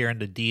comic here in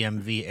the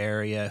DMV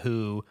area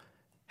who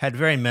had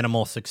very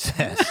minimal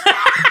success.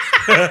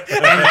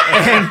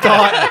 and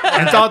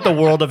thought the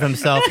world of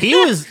himself.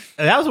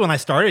 That was when I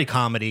started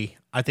comedy.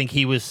 I think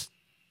he was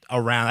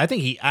around. I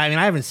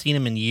haven't seen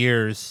him in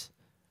years.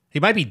 He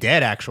might be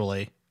dead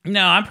actually.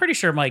 No, I'm pretty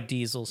sure Mike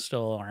Diesel's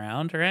still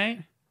around,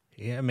 right?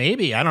 Yeah,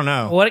 maybe. I don't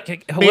know.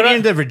 Maybe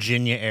in the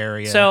Virginia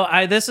area. So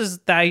I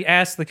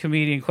asked the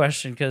comedian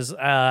question because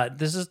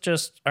this is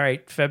just all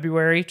right.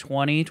 February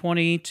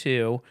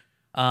 2022.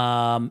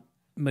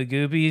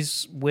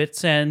 Magooby's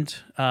Wits End.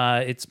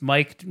 It's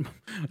Mike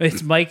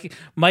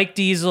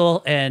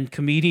Diesel and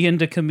Comedian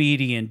to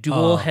Comedian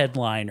dual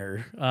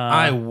headliner.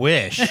 I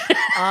wish.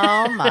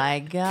 Oh my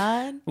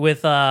God.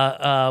 With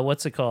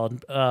what's it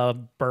called?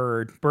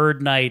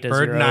 Bird Night as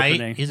Bird your Night.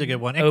 opening. He's a good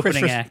one.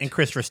 Opening act. And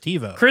Chris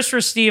Restivo. Chris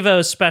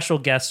Restivo's special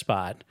guest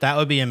spot. That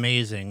would be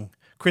amazing.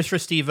 Chris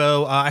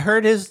Restivo.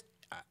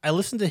 I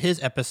listened to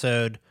his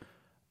episode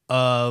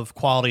of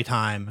Quality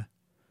Time,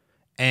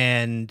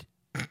 and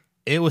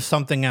it was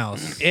something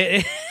else.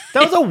 That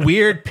was a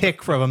weird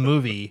pick from a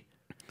movie,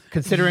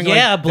 considering.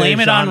 Yeah, like, the Blame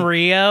It on genre-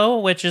 Rio,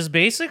 which is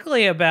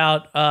basically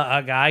about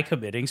a guy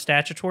committing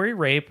statutory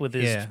rape with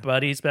his Yeah.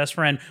 buddy's best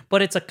friend,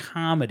 but it's a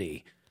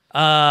comedy. she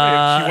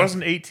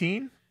wasn't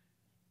 18?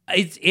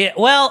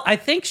 Well, I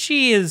think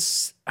she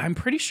is. I'm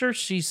pretty sure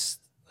she's.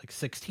 Like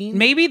 16.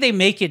 Maybe they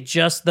make it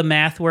just the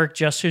math work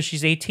just so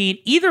she's 18.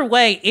 Either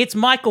way, it's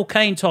Michael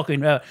Caine talking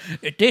about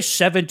this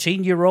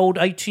 17-year-old,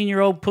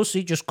 18-year-old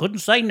pussy just couldn't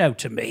say no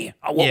to me.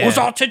 What was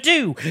Yeah. I to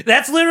do?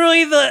 That's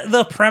literally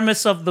the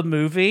premise of the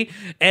movie,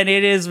 and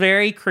it is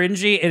very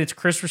cringy, and it's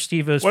Chris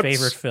Restivo's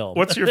favorite film.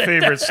 What's your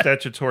favorite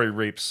statutory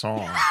rape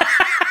song?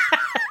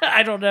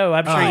 I don't know.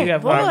 I'm sure you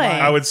have boy. one.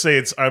 I would say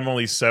it's I'm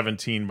Only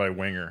 17 by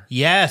Winger.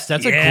 Yes,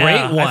 that's a Yeah,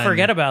 great one. I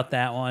forget about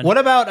that one. What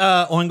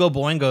about Oingo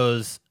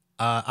Boingo's?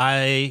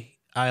 I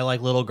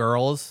like little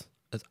girls.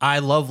 I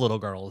love little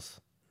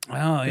girls. Oh,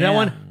 yeah. That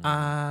one.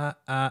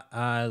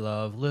 I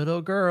love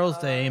little girls.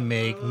 They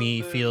make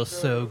me feel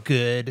so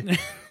good.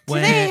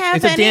 When they have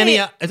it's any-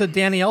 a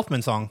Danny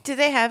Elfman song. Do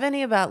they have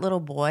any about little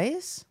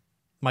boys?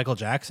 Michael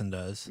Jackson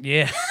does.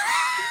 Yeah.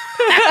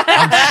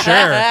 I'm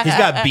sure he's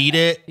got Beat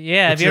It.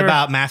 Yeah, have which you is ever-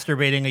 about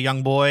masturbating a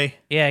young boy.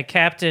 Yeah,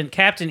 Captain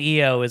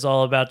EO is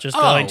all about just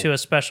Oh. going to a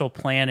special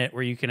planet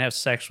where you can have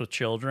sex with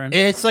children.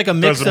 It's like a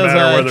mix Doesn't of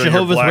matter whether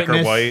Jehovah's you're black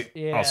Witness. or white.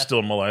 Yeah. I'll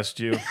still molest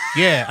you.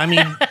 Yeah, I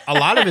mean, a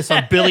lot of it's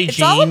on Billie It's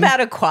Jean. all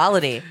about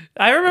equality.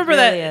 I remember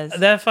really that is.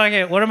 that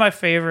fucking one of my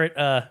favorite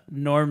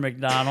Norm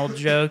Macdonald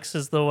jokes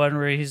is the one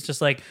where he's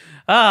just like,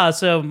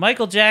 so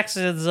Michael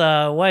Jackson's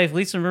wife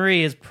Lisa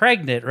Marie is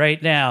pregnant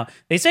right now.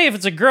 They say if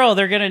it's a girl,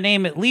 they're gonna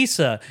name it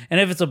Lisa,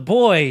 and if it's a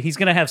boy, he's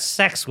gonna have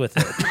sex with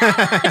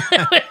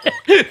it.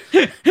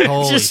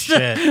 Holy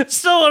shit!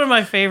 Still one of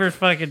my favorite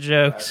fucking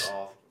jokes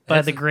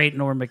by the great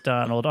Norm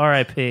Macdonald.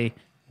 R.I.P.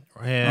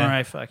 Yeah,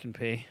 R.I. fucking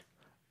P.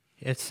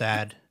 it's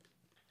sad.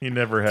 He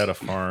never had a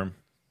farm.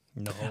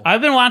 No,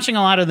 I've been watching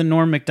a lot of the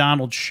Norm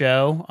Macdonald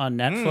show on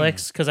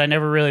Netflix because I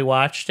never really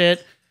watched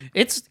it.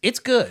 It's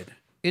good.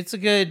 It's a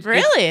good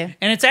Really?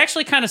 and it's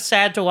actually kind of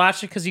sad to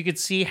watch it because you could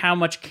see how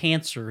much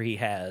cancer he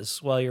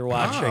has while you're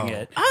watching Oh.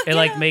 it. Oh, It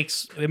like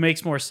yeah.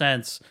 makes more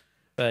sense.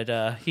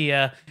 But he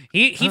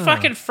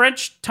fucking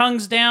French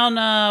tongues down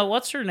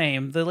what's her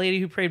name? The lady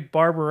who played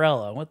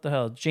Barbarella. What the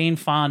hell? Jane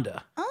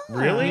Fonda.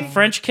 Really?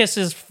 French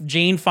kisses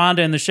Jane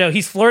Fonda in the show.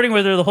 He's flirting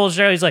with her the whole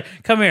show. He's like,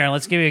 come here,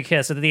 let's give you a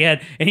kiss at the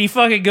end. And he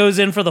fucking goes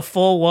in for the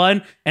full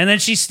one. And then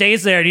she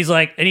stays there and he's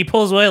like, and he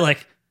pulls away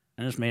like,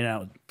 I just made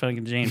out with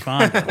fucking Jane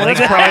Fonda. That's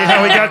probably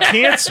how he got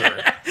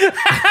cancer.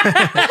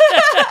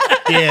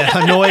 Yeah,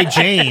 Hanoi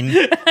Jane.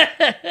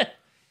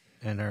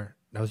 And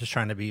I was just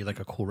trying to be like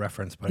a cool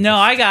reference, but No,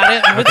 I got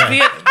it.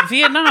 With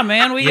Vietnam,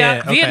 man. We Yeah,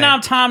 got okay.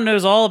 Vietnam Tom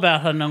knows all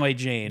about Hanoi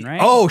Jane, right?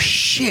 Oh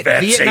shit,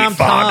 That's Vietnam a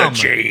Fonda Tom.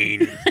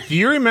 Jane. Do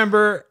you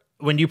remember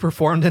when you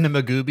performed in the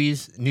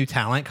Magoobies New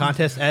Talent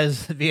Contest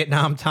as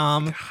Vietnam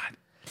Tom?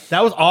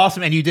 That was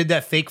awesome, and you did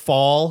that fake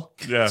fall.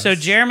 Yeah. So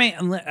Jeremy,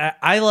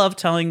 I love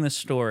telling this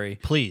story.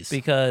 Please.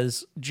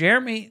 Because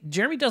Jeremy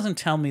doesn't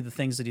tell me the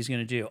things that he's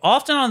going to do.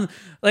 Often on,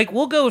 like,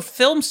 we'll go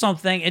film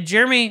something, and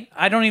Jeremy,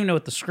 I don't even know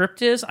what the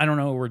script is. I don't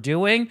know what we're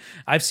doing.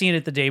 I've seen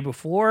it the day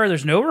before.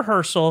 There's no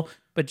rehearsal.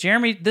 But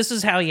Jeremy, this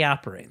is how he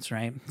operates,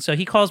 right? So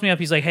he calls me up.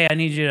 He's like, hey, I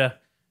need you to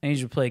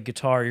play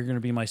guitar. You're going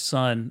to be my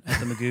son at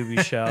the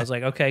Magoobies show. I was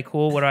like, okay,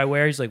 cool. What do I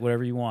wear? He's like,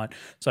 whatever you want.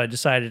 So I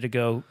decided to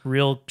go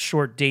real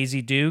short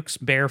Daisy Dukes,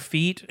 bare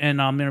feet,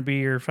 and I'm going to be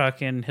your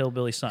fucking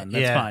hillbilly son.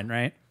 That's Yeah. fine,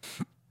 right?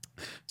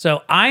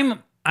 So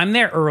I'm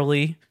there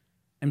early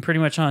and pretty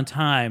much on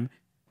time,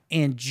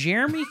 and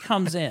Jeremy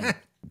comes in.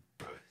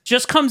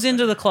 Just comes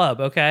into the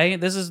club, okay?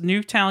 This is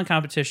new talent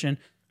competition.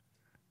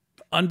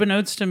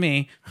 Unbeknownst to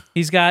me,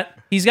 he's got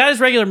his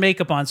regular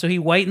makeup on, so he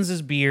whitens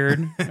his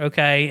beard,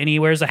 okay, and he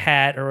wears a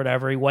hat or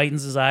whatever. He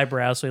whitens his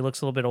eyebrows, so he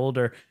looks a little bit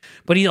older.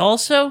 But he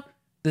also,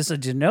 I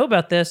didn't know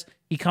about this.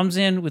 He comes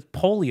in with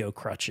polio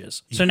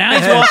crutches, so now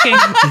he's walking.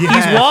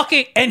 He's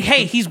walking, and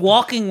hey, he's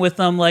walking with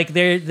them like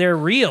they're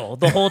real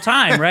the whole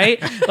time, right?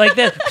 Like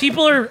that.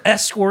 People are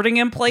escorting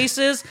him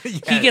places. He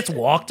gets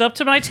walked up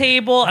to my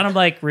table, and I'm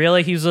like,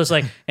 really? He's just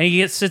like,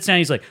 and sits down.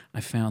 He's like, I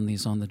found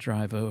these on the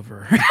drive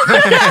over.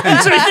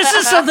 So this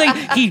is something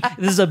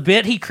this is a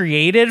bit he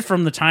created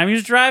from the time he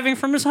was driving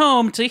from his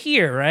home to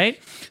here, right?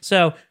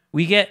 So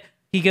he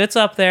gets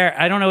up there.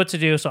 I don't know what to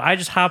do, so I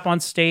just hop on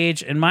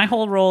stage, and my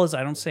whole role is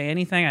I don't say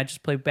anything. I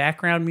just play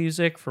background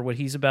music for what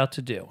he's about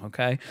to do,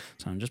 okay?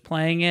 So I'm just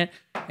playing it,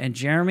 and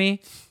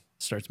Jeremy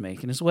starts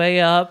making his way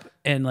up,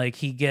 and like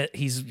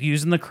he's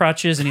using the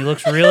crutches, and he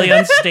looks really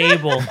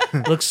unstable.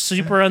 Looks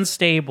super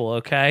unstable,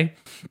 okay?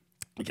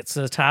 He gets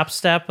to the top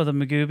step of the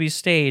Magoobies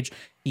stage.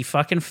 He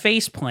fucking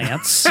face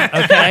plants,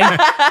 okay?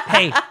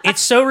 Hey, it's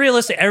so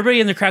realistic.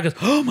 Everybody in the crowd goes,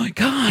 "Oh my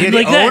god!" Yeah,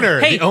 like the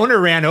that. owner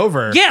ran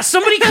over. Yeah,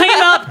 somebody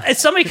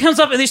comes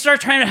up and they start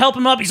trying to help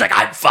him up. He's like,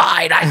 I'm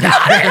fine, I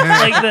got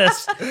it. Like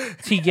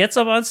this. He gets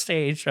up on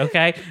stage,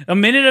 okay? A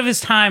minute of his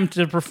time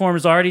to perform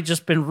has already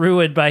just been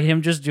ruined by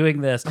him just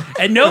doing this.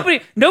 And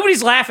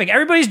nobody's laughing.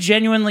 Everybody's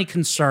genuinely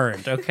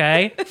concerned,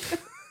 okay?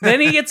 Then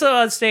he gets up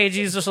on stage,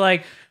 he's just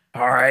like,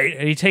 all right.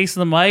 And he takes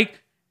the mic.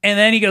 And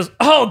then he goes,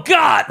 oh,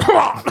 God.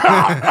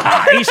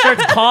 He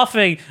starts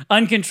coughing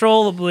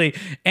uncontrollably.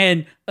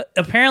 And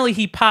apparently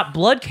he popped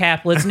blood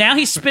caplets. Now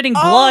he's spitting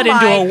blood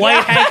into a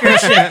white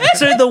handkerchief.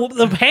 So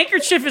the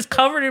handkerchief is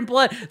covered in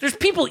blood. There's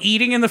people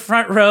eating in the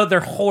front row.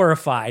 They're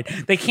horrified.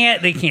 They can't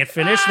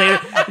finish. They're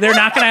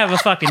not going to have a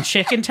fucking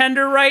chicken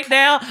tender right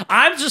now.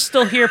 I'm just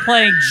still here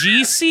playing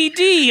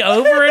GCD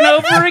over and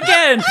over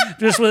again.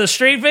 Just with a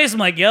straight face. I'm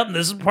like, yep,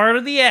 this is part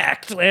of the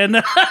act.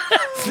 And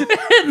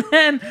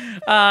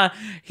then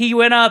he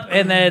went up,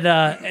 and then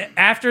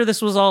after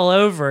this was all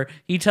over,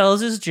 he tells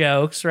his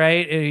jokes,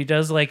 right? And he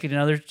does like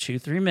another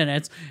 2-3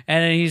 minutes,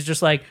 and then he's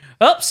just like,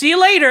 oh, see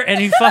you later. And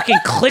he fucking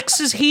clicks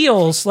his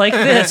heels like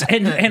this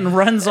and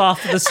runs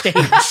off the stage.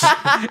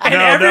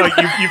 And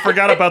you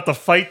forgot about the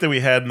fight that we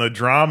had in the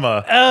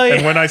drama. Oh, yeah.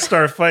 And when I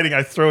start fighting,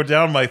 I throw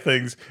down my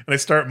things and I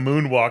start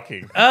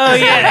moonwalking. Oh,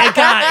 yeah.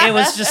 God, it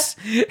was just,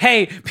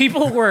 hey,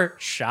 people were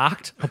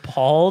shocked,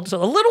 appalled, a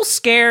little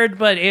scared,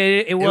 but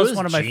it was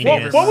one of my genius.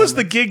 favorites. What was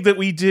the gig that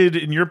we did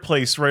in your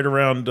place right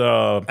around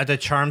At the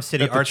Charm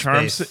City at the Art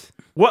Charm Space. Ci-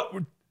 What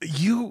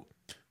you,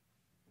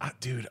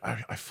 dude?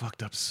 I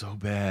fucked up so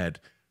bad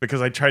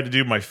because I tried to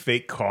do my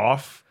fake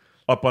cough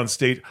up on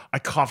stage. I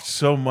coughed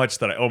so much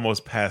that I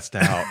almost passed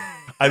out.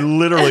 I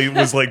literally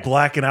was like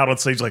blacking out on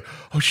stage, like,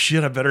 oh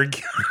shit, I better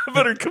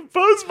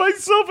compose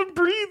myself and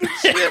breathe and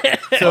shit.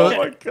 So- oh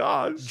my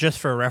gosh. Just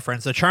for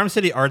reference, the Charm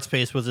City Art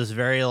Space was this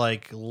very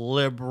like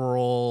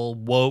liberal,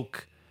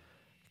 woke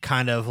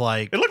kind of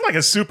like. It looked like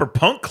a super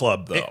punk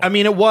club, though. I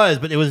mean, it was,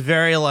 but it was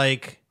very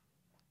like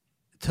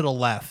to the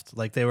left.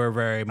 Like they were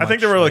very. I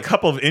think there were like a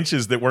couple of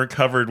inches that weren't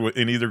covered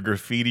in either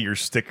graffiti or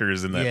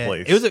stickers in that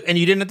place. It was, and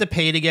you didn't have to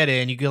pay to get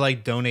in. You could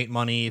like donate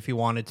money if you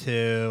wanted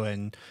to,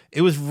 and it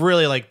was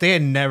really like they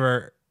had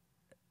never.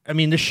 I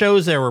mean, the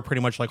shows there were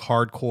pretty much like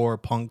hardcore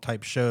punk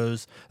type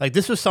shows. Like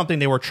this was something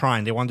they were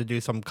trying. They wanted to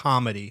do some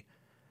comedy,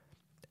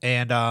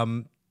 and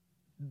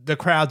the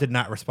crowd did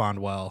not respond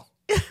well.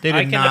 They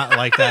did not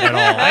like that at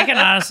all. I can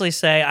honestly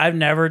say I've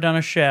never done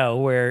a show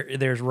where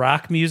there's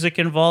rock music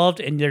involved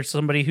and there's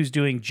somebody who's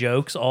doing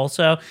jokes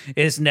also.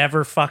 It's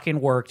never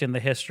fucking worked in the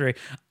history.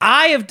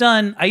 I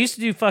used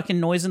to do fucking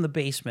Noise in the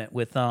Basement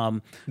with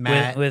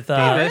Matt with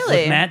Davis?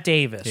 Really? Matt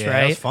Davis, Yeah,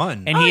 right? that was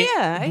fun. And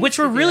yeah, I which used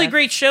were to do really that.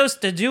 great shows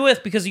to do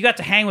with because you got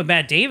to hang with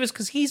Matt Davis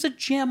because he's a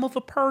gem of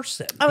a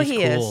person. Oh, He's he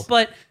cool. is.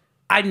 But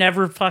I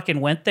never fucking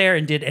went there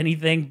and did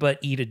anything but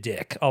eat a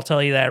dick. I'll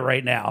tell you that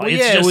right now. Well, It's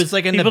yeah, it just- was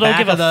like in the people don't back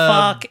give of a the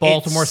fuck. It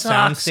Baltimore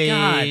sucks, God.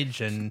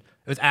 soundstage, and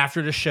it was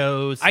after the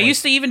shows. I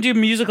used to even do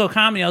musical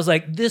comedy. I was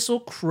like, "This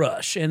will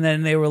crush," and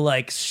then they were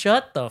like,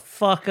 "Shut the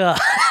fuck up."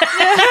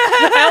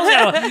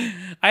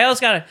 I always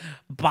got a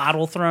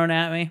bottle thrown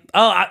at me.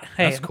 Oh,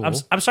 hey, That's cool.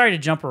 I'm sorry to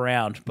jump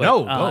around, but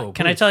No, go,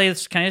 can I please. tell you?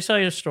 Can I tell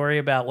you a story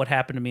about what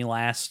happened to me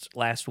last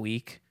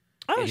week?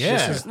 Oh,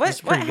 Yeah. shit. What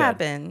pretty good.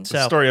 happened?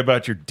 So, Story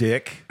about your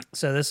dick.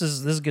 So this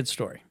is a good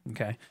story.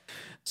 Okay.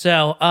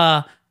 So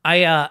I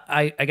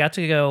got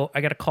to go.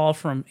 I got a call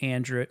from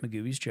Andrew at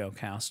Magooby's Joke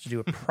House to do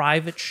a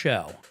private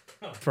show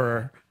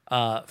for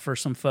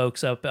some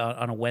folks up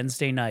on a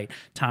Wednesday night.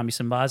 Tommy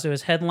Simbazo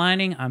is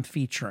headlining. I'm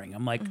featuring.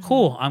 I'm like,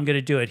 cool. I'm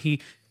gonna do it.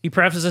 He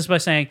prefaces this by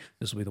saying,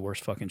 "This will be the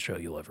worst fucking show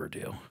you'll ever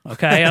do."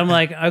 Okay. I'm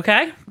like,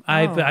 okay.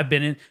 I've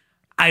been in.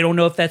 I don't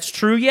know if that's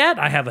true yet.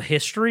 I have a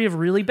history of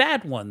really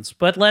bad ones,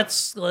 but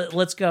let's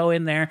go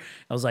in there.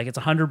 I was like, it's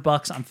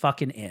 $100. I'm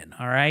fucking in.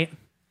 All right.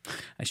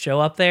 I show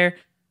up there.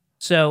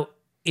 So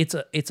it's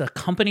a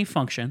company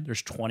function.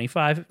 There's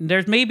 25.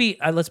 There's maybe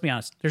let's be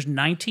honest. There's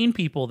 19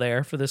 people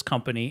there for this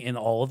company in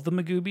all of the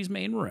Magooby's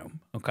main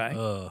room. Okay,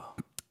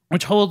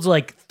 which holds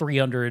like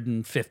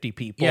 350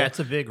 people. Yeah, it's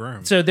a big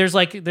room. So there's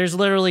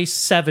literally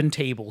 7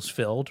 tables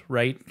filled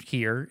right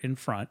here in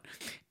front,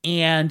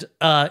 and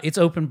it's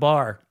open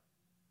bar.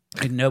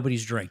 And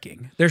nobody's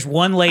drinking. There's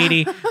one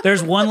lady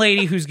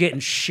who's getting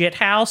shit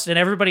housed, and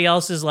everybody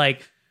else is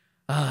like,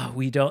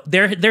 we don't.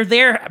 They're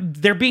there.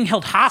 They're being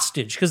held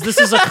hostage because this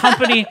is a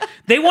company.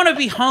 They want to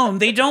be home.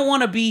 They don't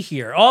want to be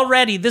here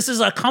already. This is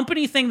a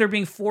company thing. They're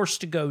being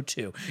forced to go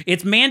to.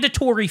 It's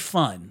mandatory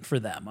fun for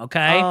them.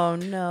 Okay. Oh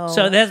no.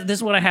 So this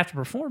is what I have to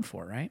perform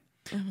for, right?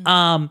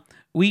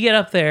 We get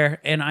up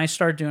there and I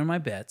start doing my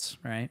bits,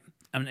 right?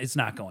 I mean, it's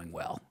not going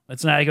well.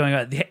 It's not going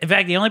well. In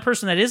fact, the only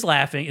person that is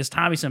laughing is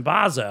Tommy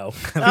Simbazo,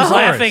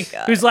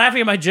 who's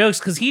laughing at my jokes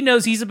because he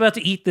knows he's about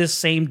to eat this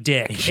same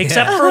dick,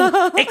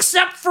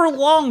 except for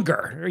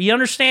longer. You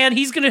understand?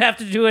 He's going to have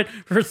to do it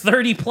for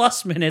 30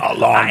 plus minutes. A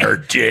longer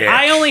dick.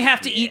 I only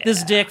have to eat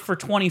this dick for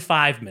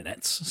 25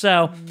 minutes.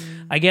 So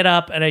I get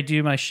up and I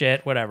do my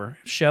shit, whatever.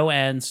 Show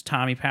ends.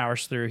 Tommy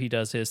powers through. He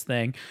does his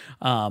thing.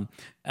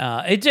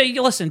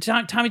 Listen,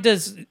 Tommy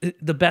does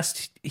the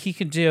best he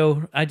can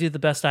do. I do the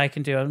best I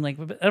can do. I'm like,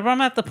 but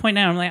I'm at the point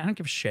now. I'm like, I don't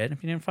give a shit.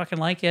 If you didn't fucking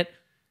like it,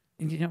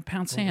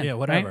 pound sand. yeah,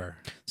 whatever.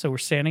 Right? So we're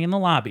standing in the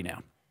lobby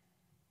now.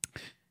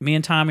 Me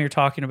and Tommy are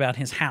talking about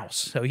his house.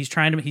 So he's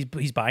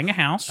buying a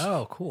house.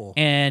 Oh, cool.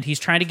 And he's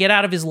trying to get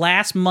out of his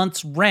last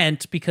month's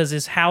rent because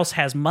his house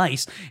has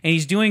mice. And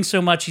he's doing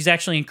so much, he's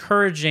actually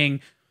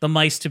encouraging the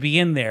mice to be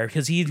in there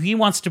because he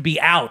wants to be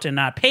out and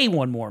not pay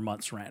one more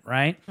month's rent,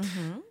 right?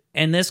 Mm-hmm.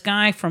 And this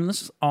guy from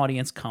this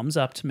audience comes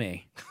up to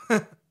me.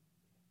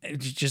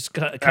 Just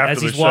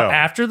as he's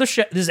after the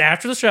show. This is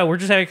after the show. We're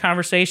just having a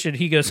conversation.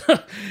 He goes,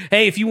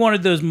 "Hey, if you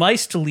wanted those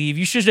mice to leave,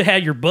 you should have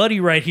had your buddy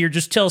right here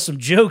just tell some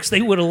jokes.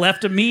 They would have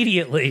left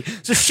immediately."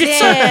 So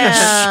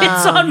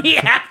shits on me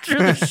after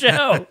the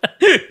show.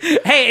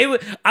 Hey,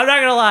 I'm not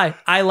gonna lie.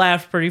 I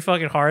laughed pretty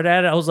fucking hard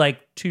at it. I was like,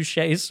 "Touche,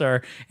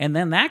 sir." And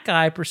then that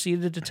guy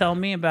proceeded to tell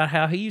me about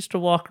how he used to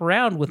walk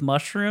around with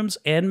mushrooms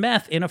and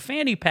meth in a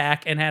fanny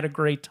pack and had a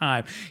great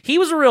time. He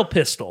was a real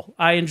pistol.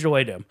 I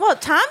enjoyed him. Well,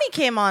 Tommy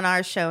came on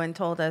our show and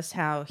told us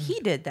how he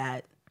did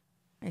that.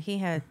 He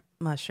had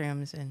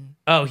mushrooms and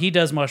Oh, he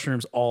does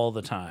mushrooms all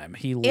the time.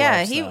 He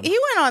loves he them.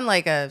 went on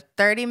like a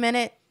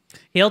 30-minute.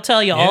 He'll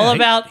tell you all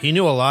about. He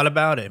knew a lot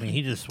about it. I mean,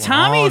 he just went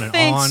Tommy on and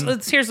thinks. on.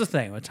 Here's the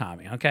thing with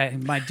Tommy. Okay,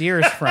 my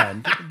dearest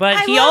friend, but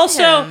I he love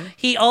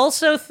him.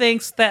 also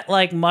thinks that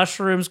like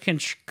mushrooms can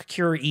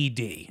cure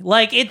ED.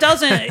 Like it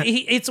doesn't.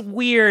 It's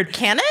weird.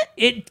 Can it?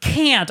 It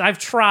can't. I've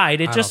tried.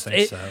 It I just. don't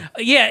think so.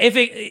 Yeah. If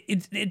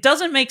it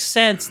doesn't make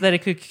sense that it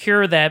could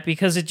cure that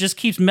because it just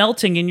keeps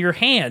melting in your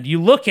hand. You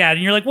look at it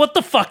and you're like, what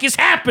the fuck is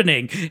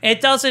happening?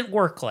 It doesn't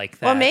work like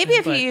that. Well, maybe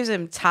if you but- use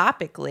them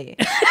topically.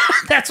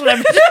 That's what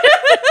I'm.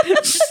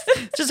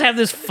 just have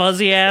this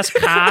fuzzy ass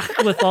cock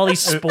with all these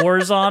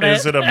spores on it.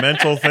 Is it a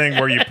mental thing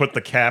where you put the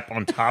cap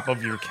on top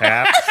of your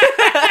cap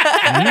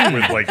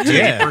with like tape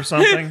Yeah. or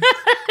something?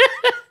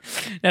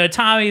 No,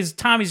 Tommy's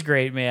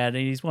great, man, and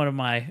he's one of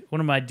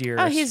my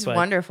dearest. Oh, he's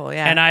wonderful,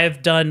 yeah. And I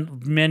have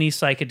done many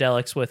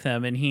psychedelics with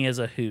him, and he is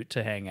a hoot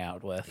to hang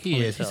out with.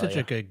 He is. He's such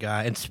a good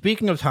guy. And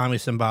speaking of Tommy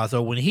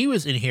Simbazo, when he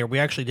was in here, we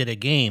actually did a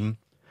game,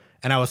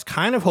 and I was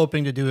kind of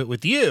hoping to do it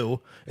with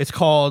you. It's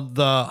called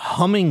the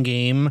Humming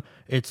Game.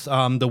 It's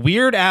the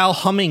Weird Al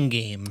Humming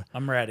Game.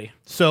 I'm ready.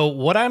 So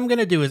what I'm going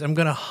to do is I'm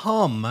going to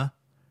hum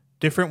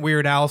different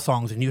Weird Al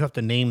songs, and you have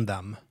to name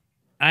them.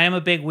 I am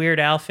a big Weird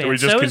Al fan. Do we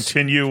just So is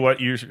continue what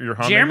you're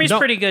humming? Jeremy's No.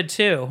 pretty good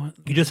too.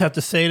 You just have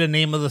to say the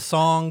name of the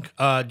song.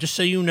 Just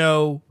so you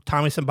know,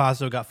 Tommy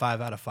Sambazo got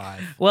 5 out of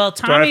 5. Well,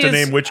 Do I Tommy have to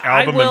is, name which I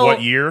album will- and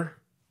what year?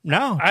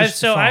 No, I've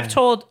just the song.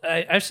 told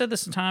I've said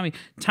this to Tommy.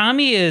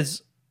 Tommy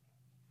is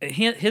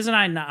his and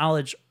I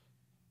knowledge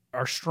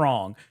are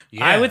strong.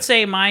 Yeah. I would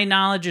say my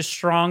knowledge is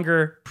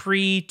stronger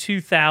pre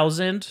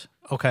 2000.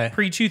 Okay.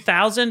 Pre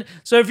 2000.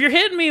 So if you're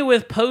hitting me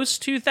with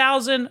post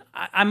 2000,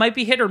 I might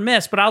be hit or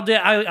miss, but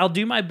I'll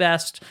do my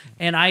best,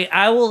 and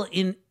I will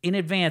in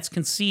advance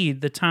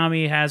concede that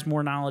Tommy has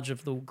more knowledge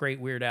of the Great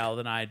Weird Al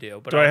than I do.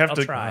 But Do I have I'll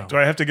to? try. Do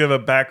I have to give a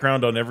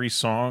background on every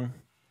song?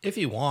 If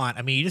you want,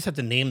 I mean, you just have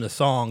to name the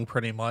song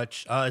pretty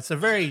much. It's a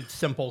very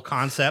simple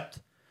concept.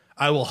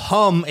 I will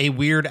hum a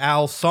Weird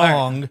Al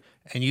song,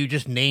 and you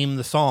just name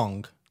the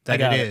song that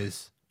got it it.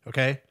 is.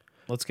 Okay?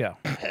 Let's go.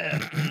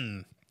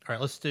 All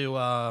right, let's do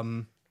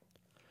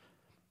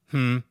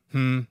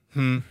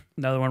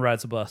Another one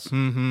rides the bus.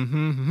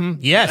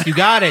 Yes, you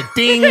got it.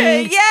 Ding.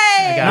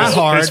 Yay! Not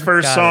hard. His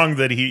first Got song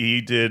that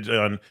he did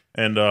on,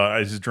 and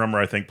his drummer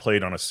I think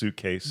played on a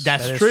suitcase.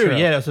 That's That is true. true.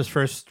 Yeah, that was his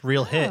first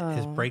real hit,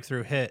 his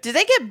breakthrough hit. Did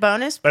they get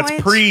bonus That's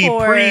points pre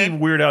for...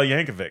 Weird Al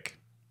Yankovic.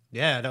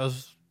 Yeah, that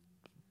was.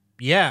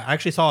 Yeah, I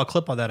actually saw a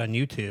clip of that on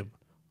YouTube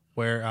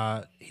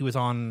where he was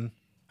on.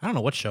 I don't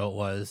know what show it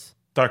was.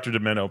 Dr.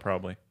 Demento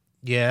probably.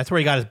 Yeah, that's where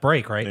he got his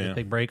break, right? Yeah. His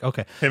big break.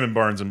 Okay. Him and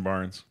Barnes and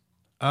Barnes.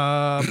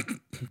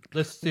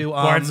 Let's do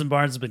Barnes and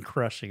Barnes has been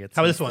crushing it.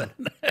 how about since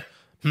this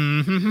then.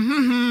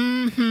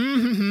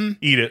 one?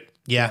 Eat it.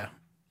 Yeah.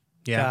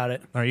 Yeah. Got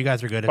it. All right, you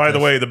guys are good at By the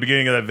this. way, the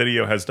beginning of that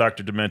video has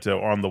Dr.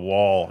 Demento on the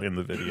wall in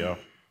the video.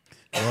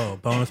 Whoa,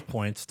 bonus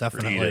points,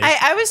 definitely. it.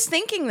 I was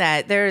thinking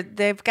that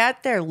they've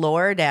got their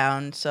lore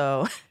down,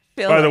 so.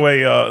 By the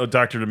way,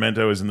 Dr.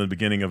 Demento is in the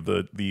beginning of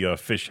the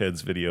Fish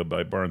Heads video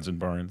by Barnes and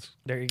Barnes.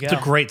 There you go. It's a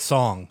great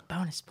song.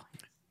 bonus point.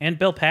 And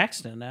Bill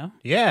Paxton now.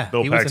 Yeah.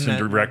 Bill he was in Paxton that-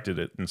 directed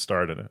it and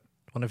started it.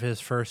 one of his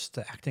first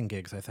acting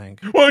gigs, I think.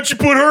 Why don't you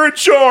put her in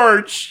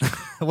charge?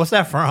 What's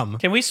that from?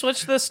 Can we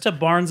switch this to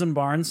Barnes and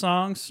Barnes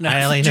songs? No,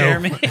 I only know,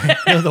 Jeremy. I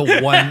know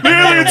the one. The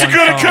aliens are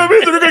gonna come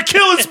in. They're gonna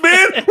kill us,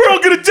 man. We're all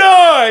gonna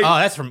die. Oh,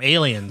 that's from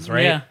Aliens,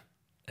 right? Yeah.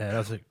 Yeah, that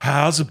was like,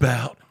 How's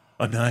about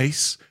a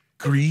nice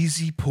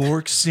greasy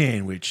pork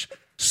sandwich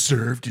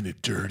served in a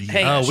dirty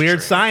Hey. oh,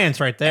 weird science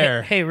right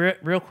there. Hey,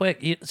 real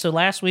quick. So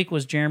last week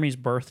was Jeremy's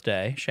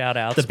birthday. Shout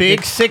out. The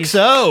big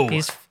 6-0.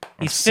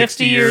 He's 60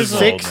 50 years years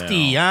old. old. 60.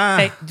 now. Yeah.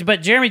 Hey,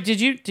 but Jeremy, did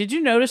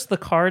you notice the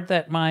card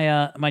that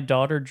my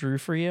daughter drew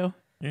for you?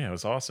 Yeah, it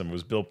was awesome. It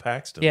was Bill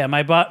Paxton. Yeah,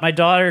 my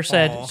daughter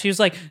said, Aw. she was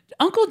like,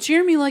 Uncle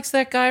Jeremy likes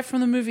that guy from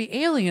the movie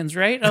Aliens,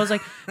 right? And I was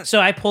like, so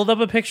I pulled up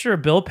a picture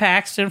of Bill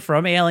Paxton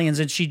from Aliens,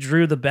 and she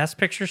drew the best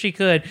picture she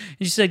could. And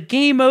she said,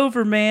 "Game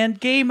over, man,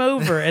 game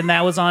over," and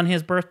that was on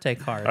his birthday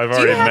card. I've Do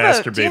you already have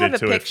a masturbated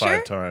to it picture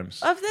 5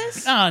 times. Of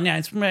this? Oh no,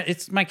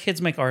 it's my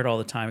kids make art all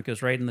the time. It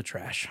goes right in the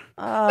trash.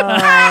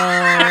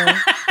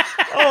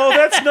 Oh,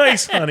 that's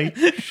nice, honey.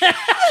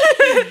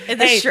 In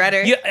the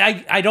shredder.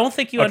 I don't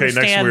think you Okay, next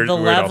understand Weird the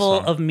Al level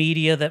song. of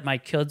media that my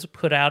kids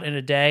put out in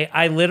a day.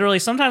 I literally,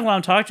 sometimes when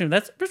I'm talking to them,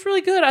 that's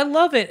really good. I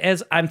love it,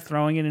 as I'm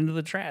throwing it into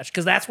the trash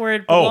because that's where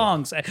it Oh.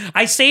 belongs.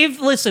 I saved.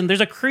 Listen, there's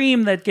a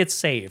cream that gets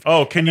saved.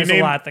 Oh, can and you there's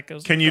name? a lot that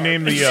goes? Can in you the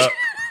name garbage. the?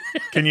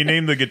 Can you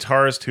name the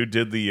guitarist who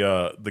did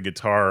the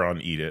guitar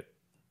on "Eat It"?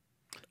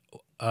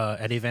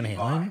 Eddie Van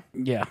Halen.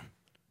 Yeah.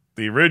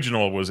 The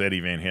original was Eddie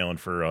Van Halen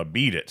for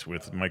 "Beat It"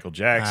 with Michael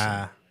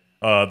Jackson.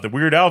 Ah. The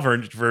Weird Al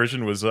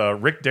version was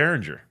Rick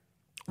Derringer.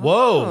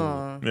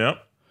 Whoa.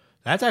 Yep.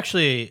 That's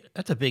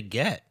a big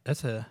get.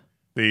 That's a.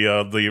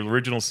 The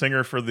original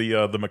singer for the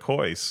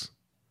McCoys.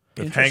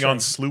 With Hang On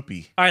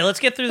Sloopy. All right, let's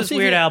get through this see if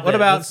Weird you- Al. what bit.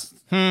 about- Let's-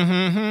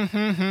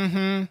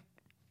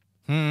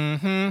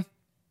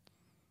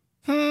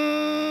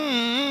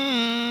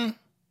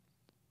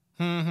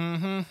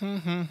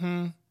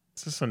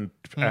 This is an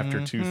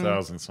after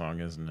 2000 song,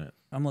 isn't it?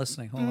 I'm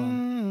listening. Hold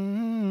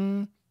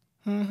on.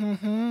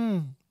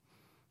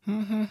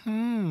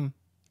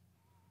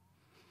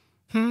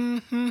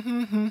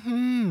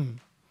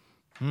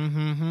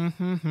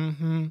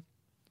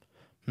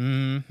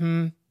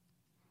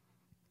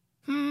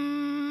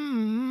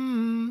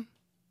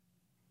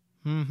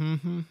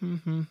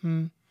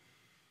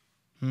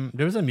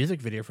 There was a music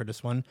video for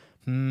this one.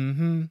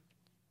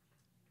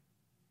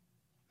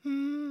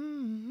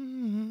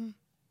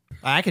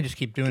 I could just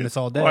keep doing this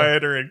all day.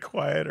 Quieter and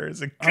quieter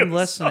as it goes. I'm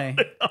listening.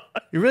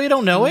 You really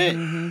don't know it?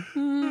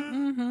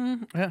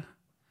 Yeah.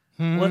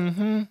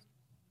 What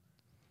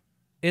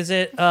is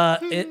it?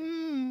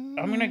 I'm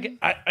gonna get.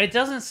 It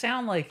doesn't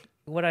sound like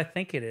what I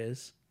think it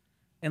is,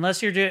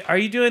 unless you're doing. Are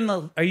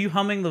you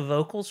humming the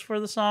vocals for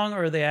the song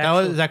or the That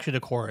actual? was actually the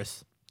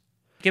chorus.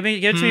 Give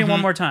it to me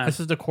one more time. This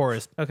is the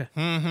chorus. Okay.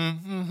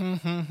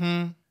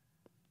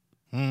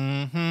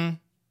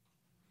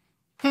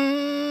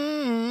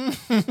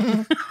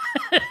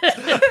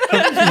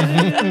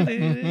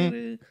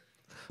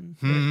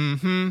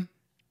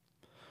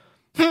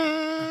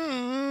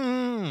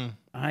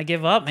 I I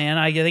give up, man.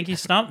 I think you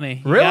stumped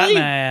me. You Really? got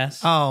my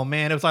ass. Oh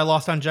man, it was I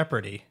lost on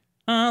Jeopardy.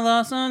 I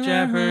lost on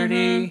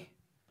Jeopardy.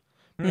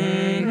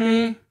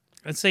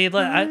 Let's see.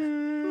 Oh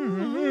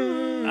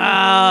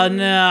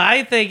no!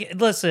 I think.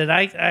 Listen,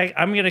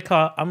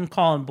 I'm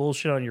calling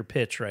bullshit on your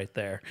pitch right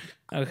there.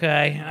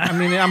 Okay. I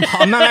mean,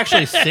 I'm not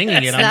actually singing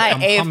it. It's I'm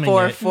not humming it.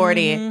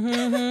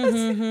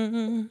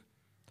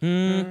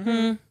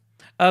 A440.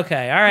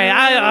 Okay. All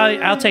right.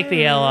 I'll take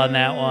the L on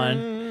that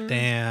one.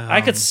 Damn,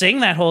 I could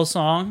sing that whole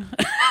song.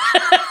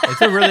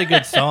 It's a really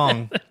good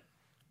song.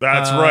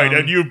 That's right,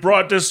 and you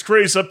brought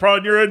disgrace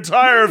upon your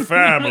entire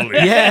family.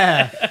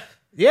 Yeah,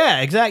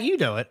 exactly. You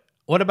know it.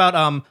 What about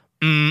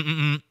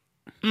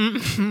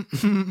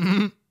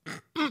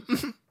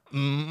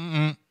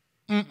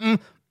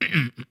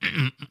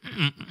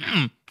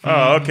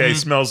Oh, okay.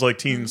 Smells like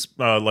teens,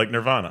 like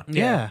Nirvana.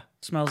 Yeah.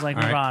 Smells like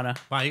All right. Nirvana.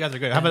 Wow, you guys are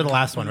good. How about the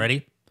last one?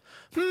 Ready?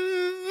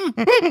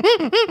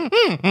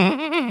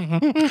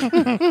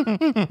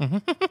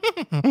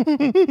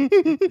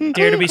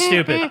 Dare to be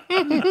stupid.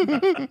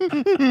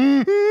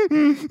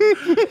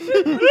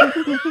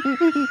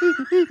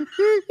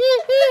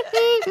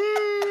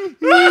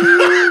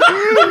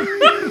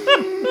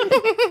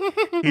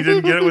 He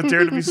didn't get it with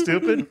Dare to Be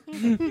Stupid?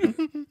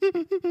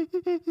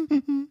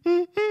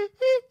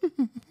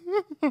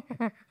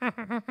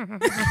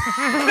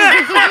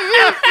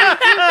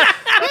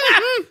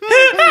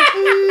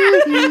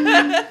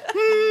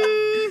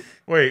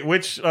 Wait,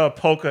 which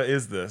polka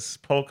is this?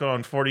 Polka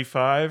on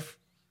 45?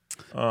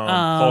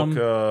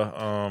 Polka.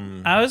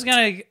 I was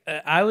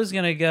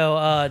gonna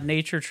go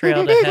Nature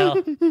Trail to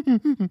Hell.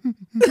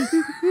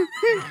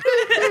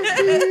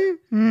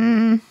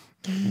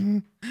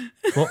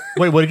 Well,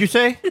 wait, what did you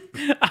say?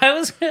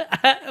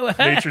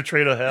 Nature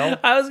Trail to Hell?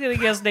 I was gonna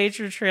guess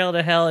Nature Trail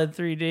to Hell in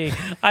 3D.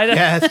 I don't.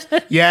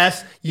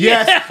 Yes. You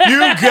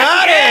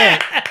got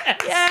it.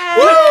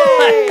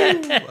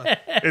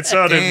 It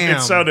sounded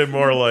Damn.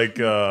 more like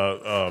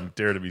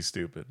Dare to Be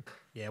Stupid.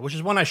 Yeah, which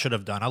is one I should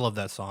have done. I love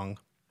that song.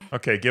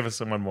 Okay, give us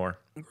one more.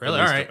 Really?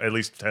 At least, All right. At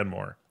least 10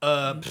 more.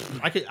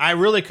 I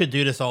really could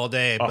do this all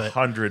day, but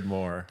 100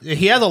 more.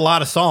 he has a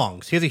lot of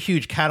songs. He has a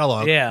huge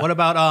catalog. Yeah. What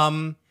about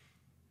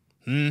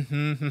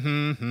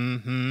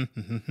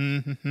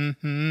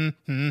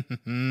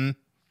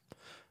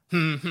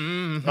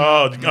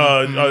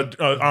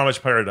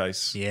Amish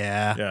Paradise.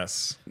 Yeah.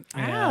 Yes.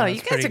 Oh, you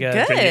that's guys pretty are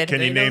good. good.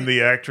 Can you name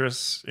the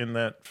actress in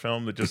that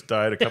film that just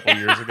died a couple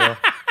years ago?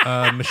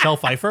 Michelle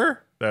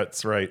Pfeiffer?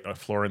 That's right,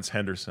 Florence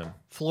Henderson.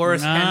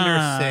 Florence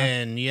Ah.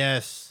 Henderson,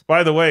 yes.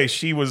 By the way,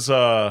 she was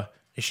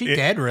Is she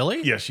dead,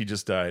 really? yeah, she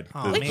just died.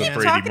 Oh, We man. keep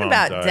Brady talking mom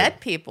about died. dead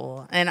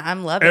people, and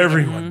I'm loving it.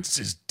 Everyone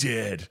is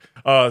dead.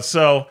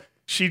 So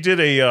she did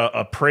a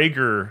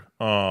Prager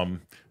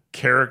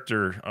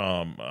character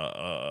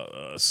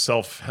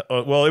self.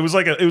 Well, it was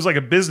like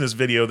a business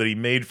video that he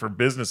made for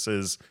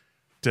businesses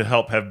to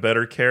help have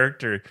better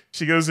character.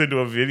 She goes into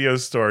a video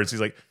store and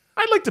she's like,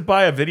 "I'd like to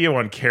buy a video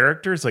on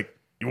character." It's like,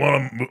 "You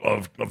want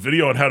a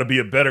video on how to be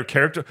a better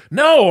character?"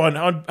 "No,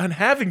 on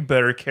having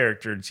better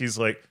character." And she's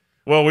like,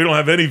 "Well, we don't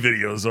have any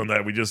videos on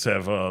that. We just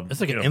have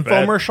It's like an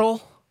bad-" infomercial.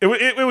 It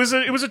was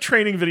a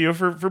training video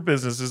for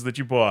businesses that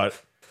you bought,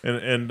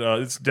 and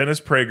it's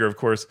Dennis Prager, of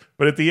course.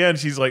 But at the end,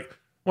 she's like,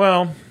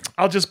 "Well,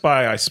 I'll just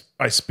buy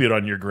I Spit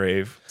on Your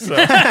Grave." So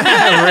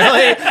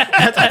Really?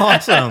 That's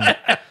awesome.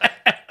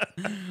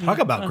 Talk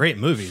about great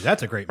movies.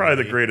 That's a great probably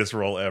movie. the greatest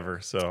role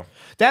ever. So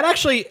That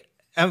actually,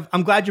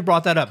 I'm glad you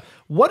brought that up.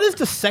 What is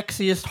the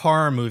sexiest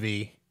horror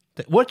movie?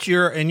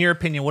 In your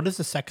opinion, what is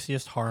the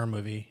sexiest horror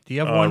movie? Do you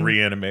have one?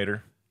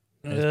 Reanimator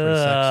That's pretty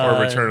sexy. or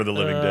Return of the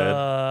Living Dead.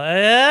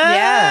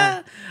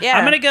 Yeah. Yeah.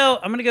 I'm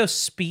gonna go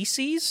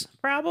Species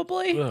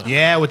probably.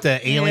 Yeah, with the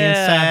alien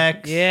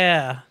sex.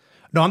 Yeah.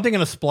 No, I'm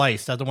thinking of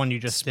Splice. That's the one you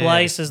just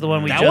Splice did. is the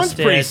one we That just one's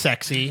pretty did.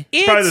 sexy.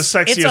 probably the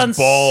sexiest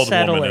bald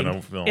woman in unsettling.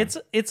 a film.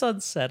 It's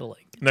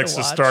unsettling. Next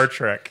to watch. Star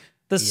Trek.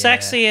 The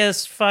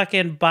sexiest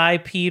fucking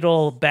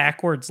bipedal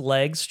backwards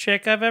legs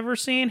chick I've ever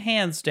seen,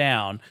 hands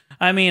down.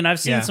 I mean, I've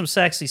seen Yeah. some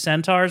sexy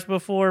centaurs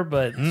before,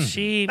 but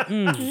she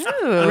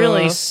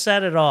really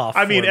set it off.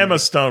 I mean, for Emma me.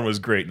 Stone was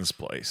great in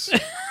Splice.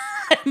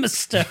 Emma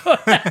Stone.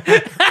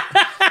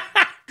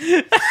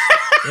 Yeah,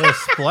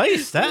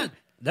 Splice.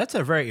 That's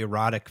a very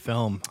erotic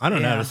film. I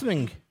don't know. Yeah. There's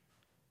something.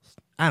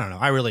 I don't know.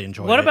 I really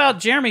enjoyed What it. about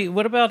Jeremy?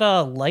 What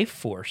about Life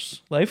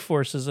Force? Life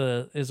Force is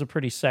a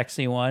pretty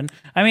sexy one.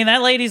 I mean,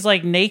 that lady's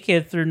like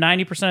naked through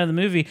 90% of the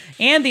movie,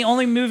 and the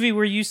only movie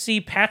where you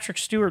see Patrick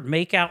Stewart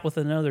make out with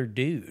another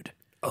dude.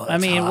 I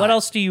mean, what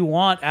else do you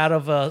want out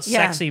of a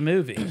sexy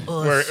movie?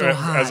 Where,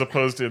 as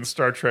opposed to in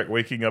Star Trek,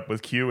 waking up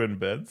with Q in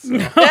bed. So.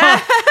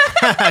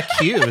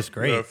 Q is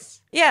great. Yes.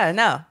 Yeah,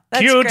 no.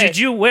 That's Q, great. did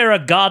you wear a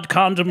God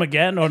condom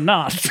again or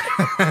not?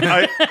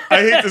 I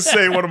hate to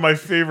say one of my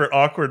favorite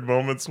awkward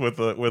moments with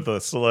a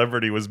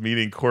celebrity was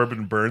meeting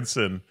Corbin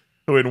Burnson,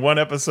 who in one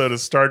episode of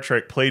Star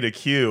Trek played a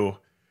Q,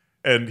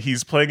 and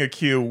he's playing a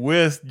Q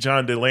with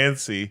John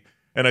Delancey.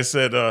 And I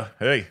said,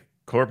 "Hey,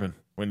 Corbin,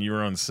 when you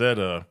were on set,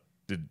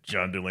 did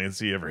John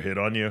Delancey ever hit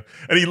on you?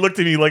 And he looked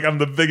at me like I'm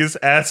the biggest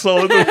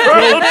asshole in the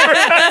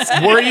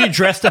world. Were you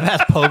dressed up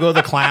as Pogo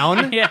the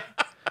Clown? Yeah.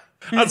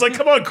 I was like,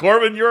 come on,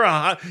 Corbin,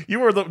 you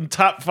were the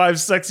top 5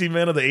 sexy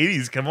men of the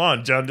 80s. Come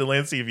on, John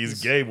Delancey, if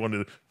he's gay,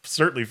 wanted to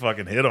certainly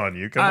fucking hit on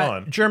you. Come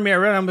on. Jeremy, I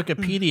read on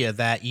Wikipedia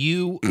that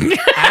you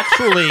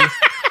actually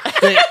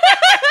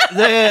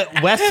the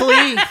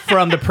Wesley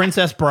from The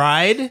Princess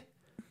Bride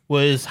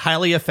was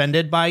highly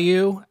offended by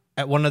you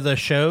at one of the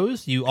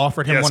shows. You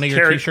offered him one of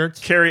your T-shirts.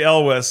 Carrie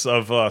Elwes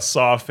of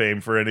Saw fame,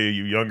 for any of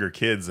you younger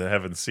kids that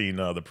haven't seen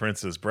The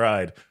Princess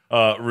Bride,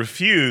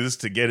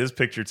 refused to get his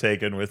picture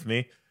taken with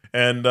me.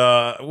 And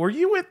were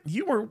you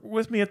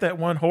with me at that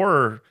one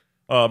horror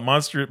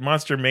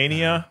Monster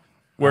Mania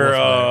where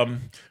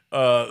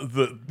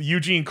the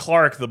Eugene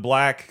Clark, the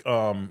black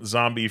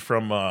zombie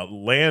from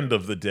Land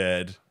of the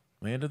Dead.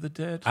 Land of the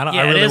Dead? I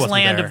Yeah, really it is wasn't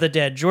Land there. of the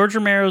Dead. George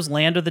Romero's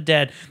Land of the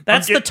Dead.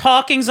 That's the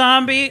talking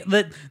zombie,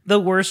 the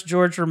worst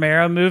George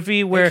Romero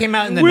movie where came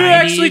out in the we're 90s,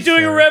 actually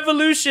doing a or-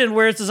 revolution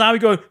where it's a zombie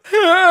going.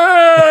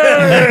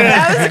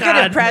 That was a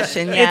good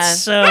impression. Yeah.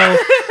 It's so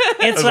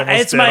it's almost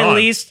it's dead my on.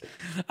 least.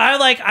 I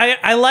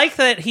like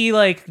that he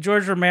like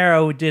George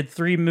Romero did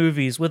 3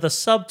 movies with a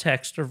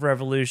subtext of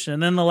revolution,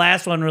 and then the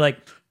last one we're like,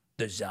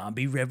 the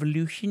zombie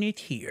revolution is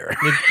here.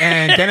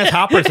 And Dennis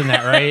Hopper's in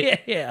that, right?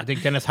 Yeah. I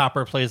think Dennis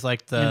Hopper plays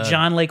like the And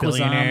John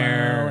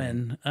billionaire.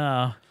 Leguizamo,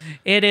 and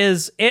it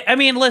is. I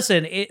mean,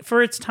 listen,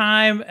 for its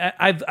time,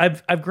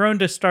 I've grown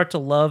to start to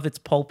love its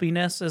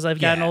pulpiness as I've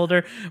gotten Yeah.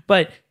 older,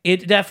 but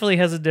it definitely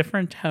has a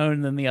different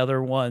tone than the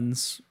other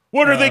ones.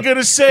 What are they going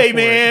to say,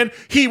 man?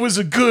 He was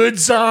a good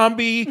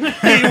zombie.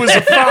 He was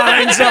a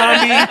fine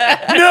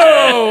zombie.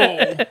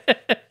 No!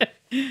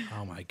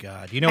 Oh my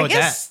god! You know what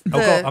guess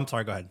that? I'm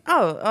sorry. Go ahead.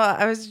 Oh,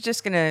 I was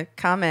just going to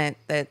comment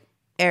that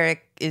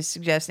Eric is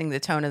suggesting the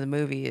tone of the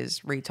movie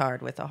is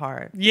retard with a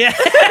heart. Yeah,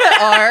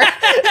 Or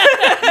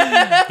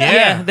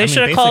yeah. They I mean,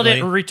 should have called it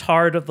basically-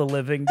 "Retard of the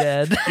Living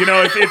Dead." You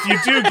know, if you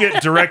do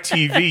get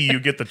DirecTV, you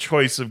get the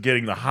choice of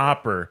getting the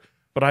Hopper,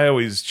 but I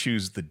always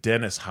choose the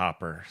Dennis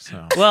Hopper.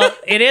 So Well,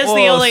 it is the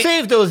Well, only.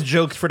 save those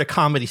jokes for the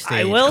comedy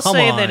stage. I will Come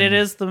say on. that it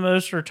is the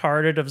most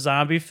retarded of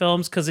zombie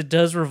films because it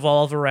does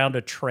revolve around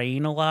a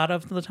train a lot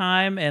of the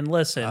time. And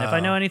listen, if I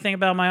know anything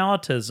about my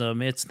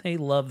autism, it's they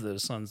love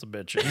those sons of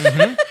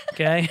bitches.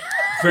 Okay,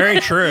 very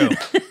true.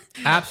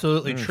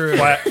 Absolutely true.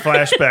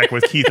 flashback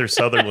with Keith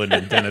Sutherland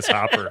and Dennis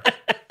Hopper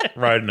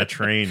riding a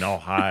train all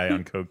high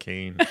on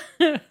cocaine.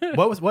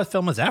 What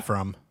film was that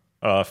from?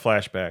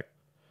 Flashback,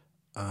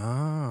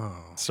 Oh,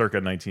 circa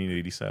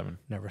 1987.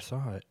 never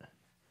saw it.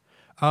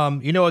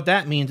 You know what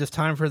that means? It's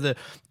time for the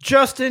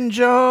Justin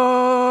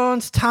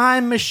Jones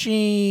Time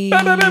Machine. You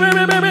got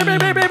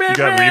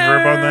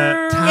reverb on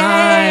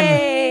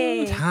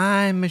that?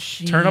 Time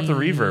Machine. Turn up the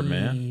reverb,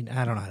 man.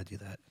 I don't know how to do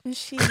that.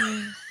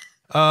 machine.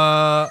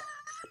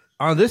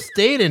 On this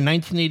date in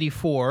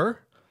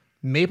 1984,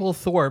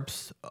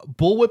 Mapplethorpe's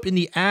Bullwhip in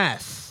the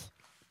Ass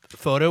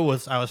photo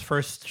was. I was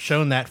first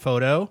shown that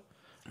photo,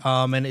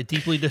 and it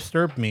deeply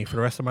disturbed me for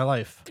the rest of my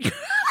life.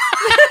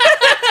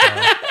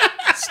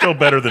 Still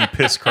better than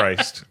Piss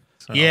Christ.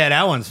 So. Yeah,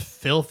 that one's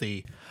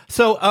filthy.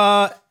 So,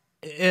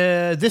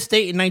 this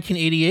date in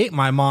 1988,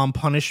 my mom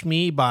punished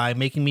me by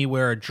making me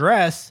wear a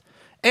dress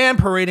and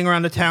parading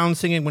around the town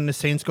singing "When the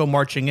Saints Go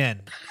Marching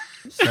In."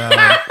 So,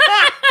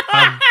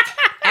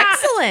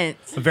 Excellent.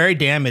 very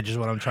damaged is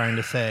what I'm trying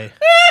to say.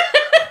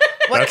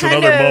 What That's kind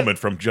another of, moment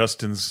from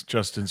Justin's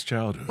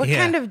childhood. What Yeah.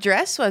 kind of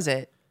dress was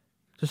it?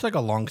 Just like a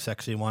long,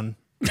 sexy one.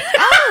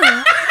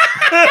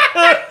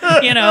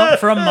 you know,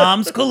 from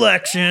Mom's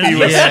collection.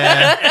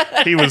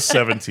 Yeah. He was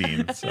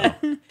 17. So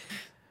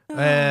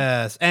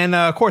Yes. And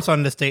of course,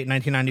 on this date,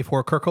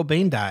 1994, Kurt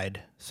Cobain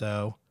died.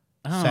 So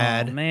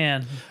sad. Oh,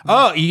 man.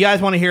 Oh, you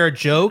guys want to hear a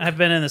joke? I've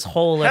been in this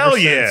hole ever hell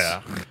since.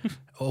 yeah.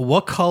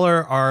 What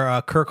color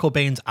are Kurt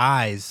Cobain's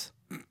eyes?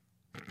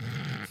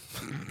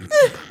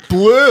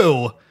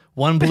 Blue.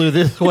 One blue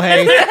this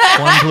way,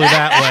 one blue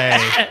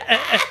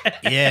that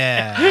way.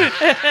 Yeah.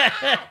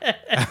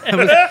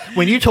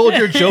 When you told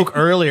your joke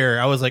earlier,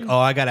 I was like, oh,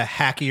 I got a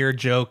hackier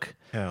joke.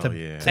 Hell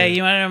yeah. Hey,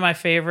 you want to know my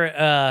favorite?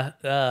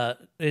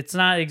 It's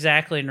not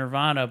exactly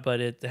Nirvana,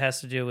 but it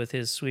has to do with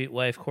his sweet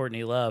wife,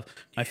 Courtney Love.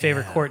 My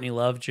favorite Courtney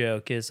Love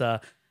joke is,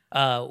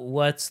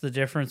 what's the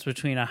difference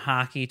between a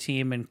hockey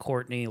team and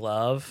Courtney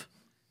Love?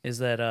 Is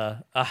that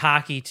a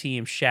hockey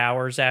team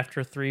showers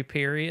after 3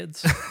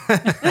 periods?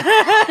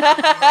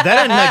 That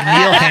isn't like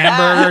Neil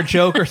Hamburger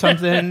joke or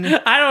something.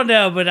 I don't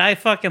know, but I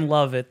fucking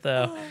love it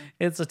though.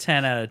 It's a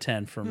 10 out of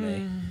 10 for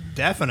me.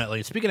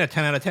 Definitely. Speaking of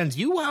 10 out of 10s,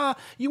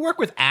 you work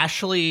with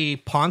Ashley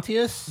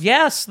Pontius?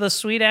 Yes, the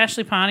sweet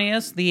Ashley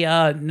Pontius, the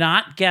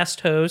not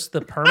guest host,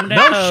 the permanent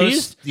No,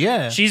 host.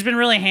 she's She's been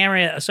really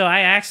hammering it. So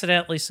I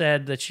accidentally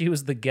said that she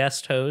was the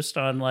guest host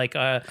on like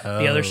the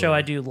other show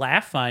I do,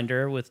 Laugh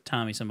Finder, with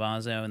Tommy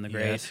Sambazo and the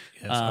great, Yes,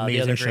 the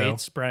amazing other show.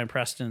 greats, Brian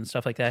Preston and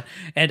stuff like that.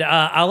 And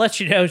I'll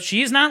let you know,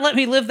 she's not let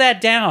me live that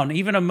down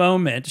even a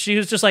moment. She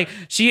was just like,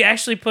 she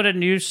actually put a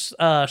new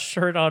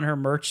shirt on her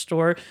merch store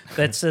store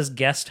that says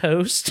guest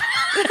host.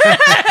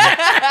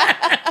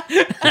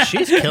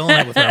 She's killing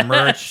it with her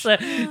merch. So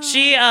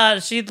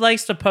she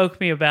likes to poke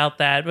me about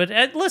that. But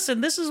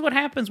listen, this is what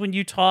happens when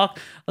you talk.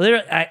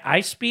 I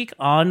speak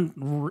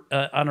on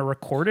a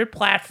recorded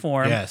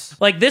platform. Yes.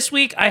 Like this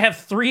week, I have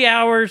 3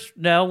 hours.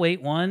 No,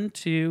 wait, 1,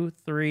 2,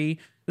 3.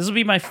 This will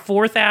be my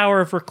 4th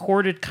hour of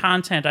recorded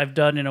content I've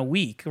done in a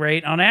week,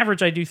 right? On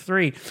average, I do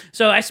 3.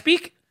 So I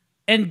speak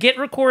and get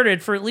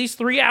recorded for at least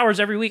 3 hours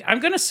every week. I'm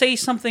going to say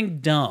something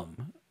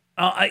dumb.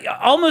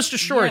 Almost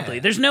assuredly.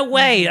 Yeah. There's no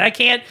way. I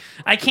can't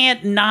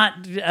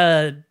not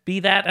be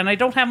that. And I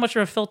don't have much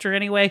of a filter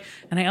anyway.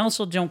 And I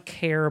also don't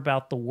care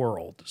about the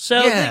world.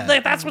 So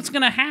that's what's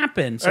going to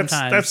happen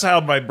sometimes. That's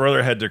how my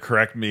brother had to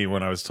correct me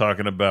when I was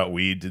talking about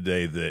weed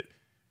today, that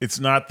it's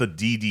not the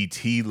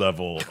DDT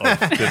level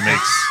that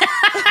makes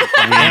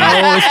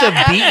No, it's the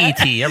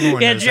BET.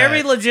 Everyone knows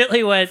Jeremy that.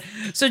 legitimately went.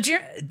 So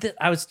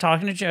I was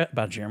talking to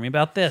about Jeremy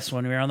about this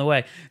when we were on the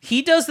way.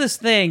 He does this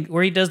thing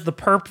where he does the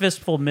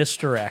purposeful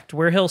misdirect,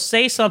 where he'll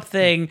say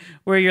something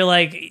where you're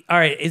like, all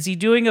right, is he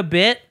doing a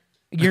bit?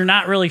 You're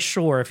not really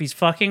sure if he's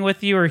fucking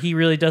with you or he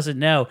really doesn't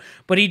know.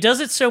 But he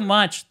does it so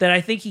much that I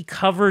think he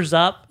covers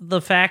up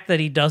the fact that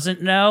he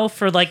doesn't know.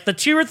 For like the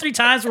 2 or 3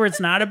 times where it's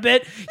not a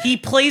bit, he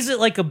plays it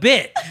like a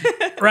bit,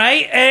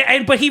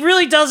 right? But he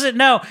really doesn't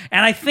know.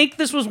 And I think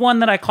this was one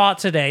that I caught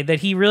today, that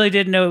he really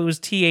didn't know it was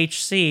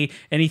THC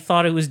and he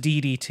thought it was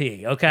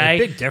DDT, okay?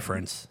 Big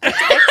difference.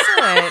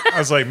 Excellent. I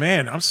was like,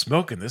 man, I'm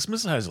smoking. This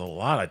must has a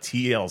lot of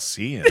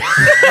TLC in it.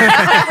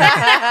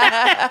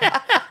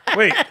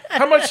 Wait,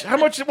 how much,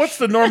 what's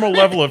the normal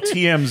level of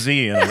TMZ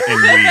in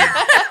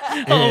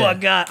weed? Oh my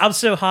God, I'm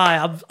so high.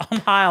 I'm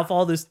high off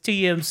all this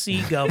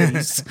TMC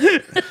gummies.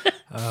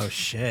 Oh,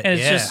 shit. And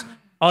it's yeah. just,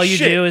 all you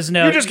Shit, do is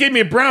know. You just gave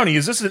me a brownie.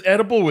 Is this an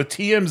edible with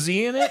TMZ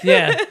in it?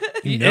 Yeah.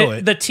 You know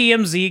it. The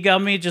TMZ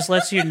gummy just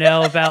lets you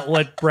know about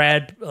what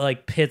Brad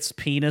Pitt's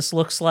penis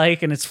looks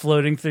like, and it's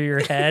floating through your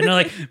head. And they're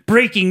like,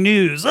 breaking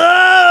news.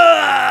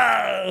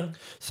 Ah!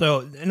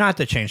 So, not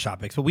to change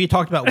topics, but we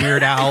talked about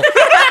Weird Al.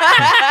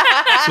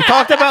 We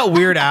talked about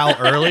Weird Al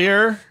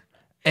earlier,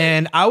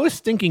 and I was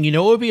thinking,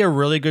 what would be a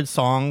really good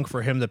song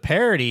for him to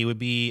parody would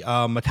be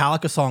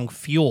Metallica song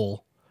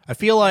 "Fuel." I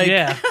feel like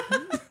Yeah.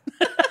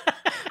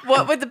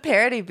 What would the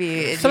parody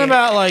be? something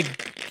about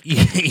like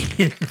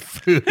eating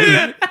food.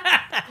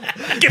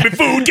 Give me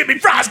food, give me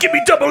fries, give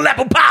me double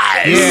apple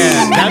pies.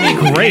 Yeah, that'd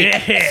be great.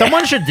 Yeah.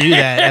 Someone should do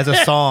that as a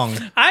song.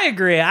 I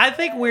agree. I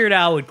think Weird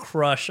Al would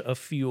crush a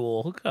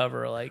Fuel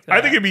cover like that.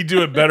 I think it'd be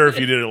do it better if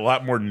you did it a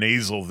lot more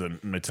nasal than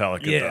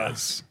Metallica Yeah.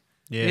 does.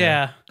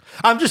 Yeah.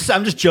 I'm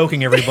just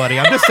joking, everybody.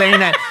 I'm just saying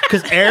that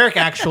because Eric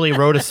actually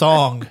wrote a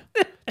song,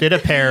 did a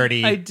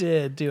parody, I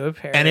did do a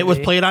parody. and it was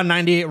played on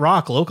 98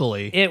 Rock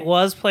locally. It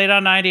was played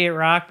on 98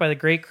 Rock by the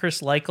great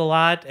Chris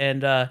Like-a-Lot.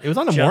 And It was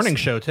on the morning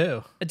show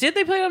too. Did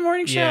they play it on the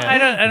morning show? Yeah. I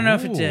don't know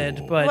if it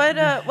did, but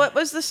what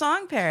was the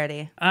song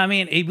parody? I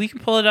mean, we can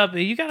pull it up.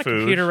 You got a Food.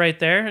 computer right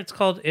there. It's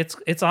called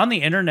it's on the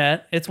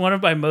internet. It's one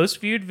of my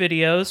most viewed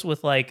videos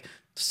with like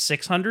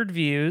 600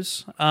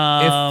 views.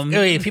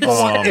 If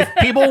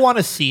people want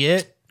to see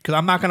it, because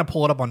I'm not going to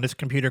pull it up on this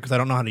computer because I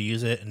don't know how to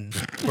use it, and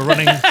we're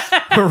running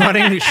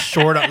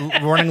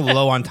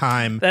low on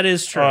time. That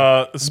is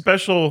true.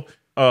 Special.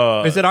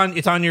 Is it on?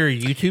 It's on your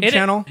YouTube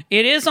channel.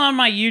 It is on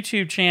my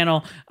YouTube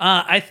channel.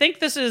 I think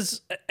this is.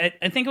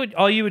 I think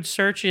all you would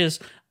search is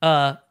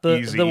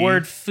the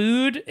word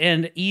food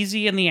and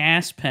Easy and the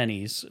Ass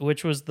Pennies,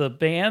 which was the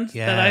band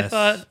that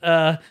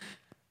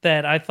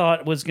I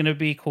thought was going to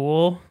be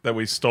cool. That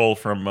we stole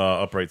from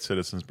Upright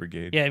Citizens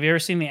Brigade. Yeah, have you ever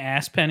seen the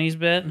Ass Pennies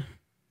bit?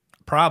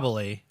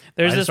 Probably.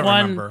 There's I this just don't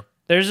one. remember.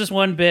 There's this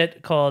one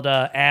bit called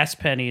Ass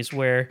Pennies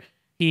where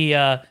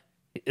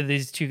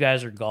these two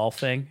guys are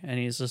golfing, and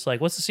he's just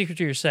like, "What's the secret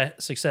to your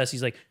success?"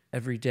 He's like,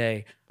 "Every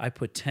day I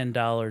put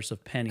 $10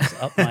 of pennies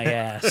up my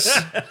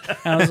ass."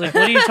 And I was like,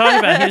 "What are you talking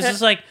about?" He was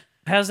just like,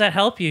 "How does that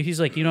help you?" He's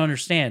like, "You don't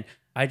understand.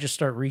 I just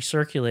start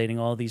recirculating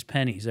all these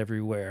pennies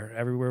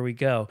everywhere we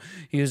go."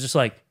 He was just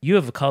like, "You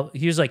have a couple."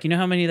 He was like, "You know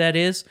how many that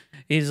is?"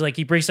 He's like,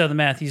 he breaks down the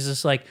math. He's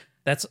just like,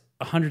 "That's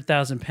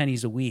 100,000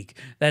 pennies a week.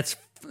 That's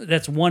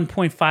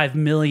 1.5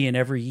 million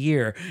every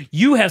year.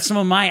 You have some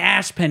of my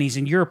ass pennies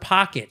in your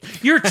pocket.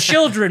 Your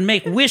children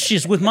make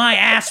wishes with my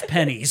ass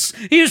pennies."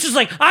 He was just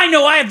like, "I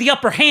know I have the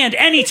upper hand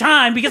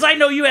anytime because I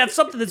know you have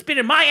something that's been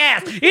in my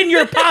ass in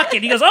your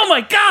pocket." He goes, "Oh my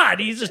God."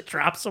 He just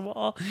drops them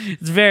all.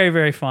 It's very,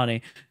 very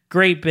funny.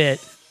 Great bit.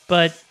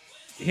 But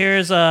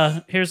here's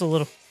a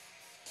little.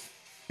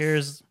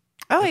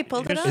 Oh, he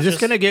pulled it up. Is this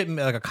going to get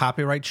like a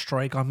copyright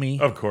strike on me?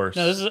 Of course.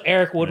 No, this is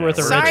Eric Woodworth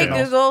Sorry,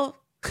 original. Google.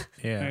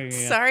 Yeah. There you go.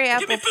 Sorry,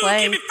 Apple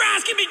Play.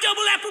 fries, give me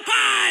double apple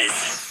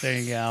pies. There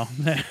you go.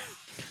 That's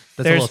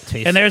a little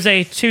taste. And there's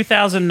a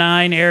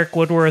 2009 Eric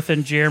Woodworth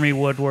and Jeremy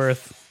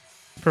Woodworth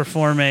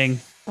performing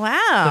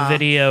Wow. the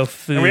video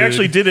Food. And we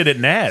actually did it at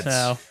NADS.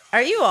 So,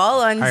 Are you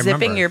all remember.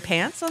 unzipping your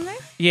pants on there?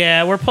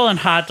 yeah, we're pulling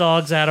hot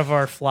dogs out of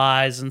our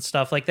flies and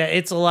stuff like that.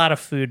 It's a lot of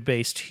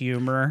food-based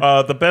humor.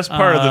 The best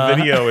part of the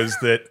video is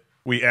that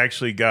we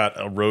actually got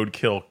a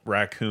roadkill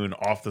raccoon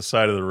off the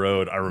side of the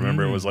road. I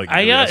remember it was like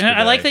I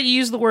yesterday. like that you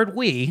use the word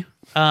we.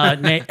 We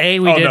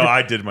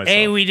I did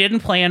myself. We didn't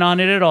plan on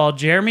it at all.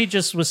 Jeremy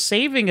just was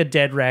saving a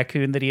dead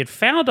raccoon that he had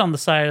found on the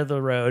side of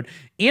the road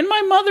in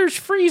my mother's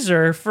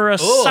freezer for a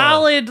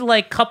solid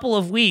couple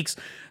of weeks.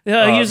 He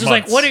was just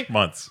like,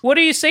 months. What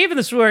are you saving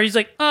this for? He's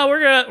like, oh,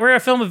 we're gonna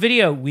film a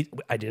video.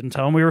 I didn't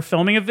tell him we were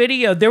filming a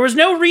video. There was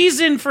no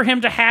reason for him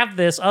to have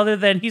this other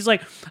than he's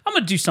like, I'm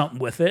gonna do something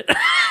with it,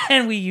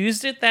 and we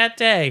used it that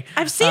day.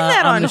 I've seen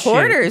that on the shoot.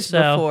 Hoarders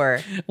So- before.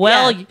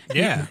 Well,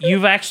 Yeah.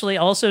 you've actually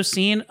also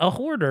seen a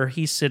hoarder.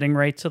 He's sitting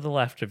right to the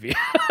left of you.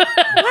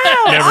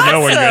 Wow, Never know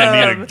when you're gonna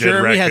need a dead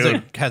Jeremy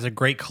raccoon. has a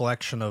great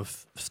collection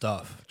of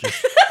stuff,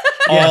 just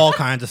all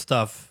kinds of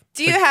stuff.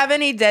 Do you have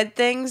any dead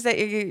things that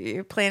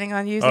you're planning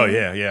on using? Oh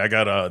yeah. I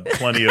got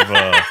plenty of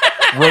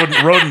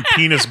rodent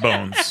penis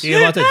bones. You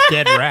have lots of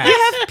dead rats.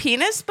 You have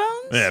penis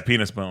bones? Yeah,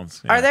 penis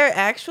bones. Yeah. Are there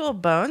actual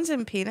bones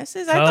in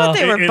penises? I thought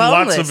they were in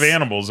boneless. lots of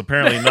animals?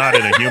 Apparently not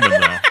in a human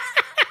though.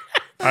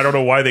 I don't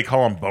know why they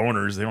call them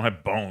boners. They don't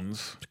have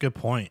bones. That's a good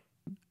point.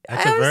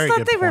 That's I a always very thought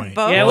good they were point.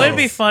 bones. Yeah, it Whoa. would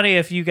be funny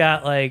if you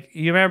got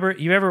you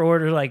ever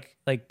order like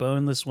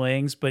boneless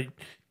wings, but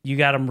you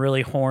got them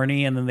really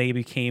horny and then they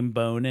became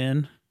bone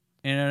in.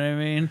 You know what I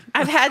mean?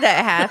 I've had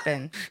that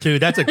happen.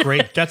 Dude, that's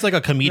like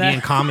a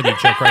comedian comedy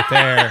joke right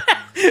there.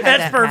 Had That's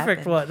that perfect.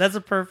 happen. What? That's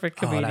a perfect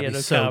Oh, comedian that'd be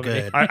of so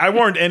comedy. good. I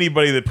warned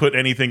anybody that put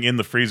anything in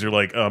the freezer,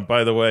 like,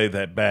 by the way,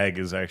 that bag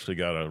has actually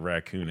got a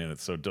raccoon in it.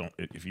 So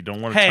if you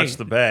don't want to Hey, touch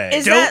the bag,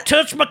 is Don't that-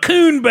 touch my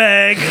coon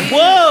bag.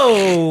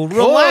 Whoa,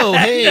 Whoa,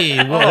 hey,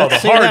 well, the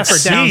let's say hard that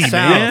for down C,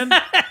 south.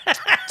 man.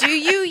 Do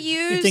you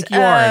use think you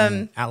are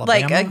in like a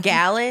Alabama?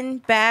 gallon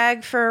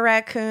bag for a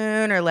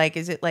raccoon, or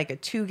is it like a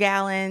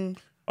 2-gallon?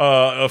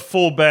 A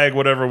full bag,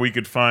 whatever we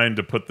could find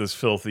to put this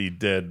filthy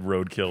dead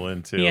roadkill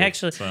into.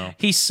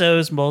 He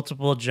sews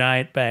multiple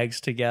giant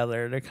bags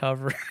together to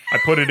cover. I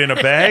put it in a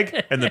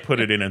bag and then put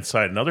it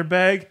inside another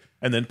bag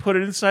and then put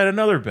it inside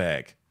another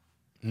bag.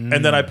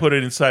 And then I put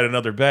it inside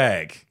another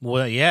bag.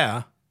 Well,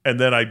 yeah. And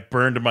then I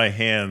burned my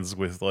hands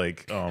with real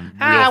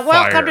Welcome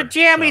fire. to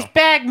Jeremy's So-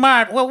 Bag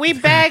Mart. Well, we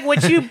bag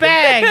what you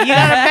bag. You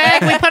got a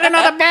bag, we put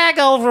another bag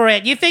over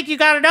it. You think you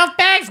got enough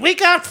bags? We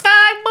got 5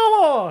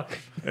 more.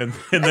 And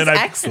That's then I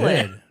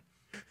excellent.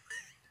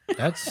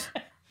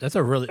 That's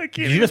a really. can't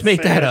Did you just even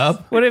make say that it.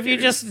 up? What if you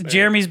just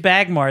Jeremy's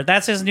Bag Mart?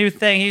 That's his new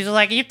thing. He's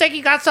like, you think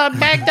you got something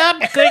bagged up?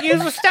 Could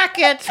use a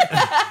second.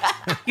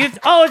 Is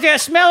there a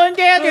smell in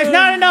there? There's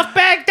not enough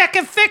bags that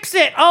can fix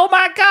it. Oh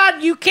my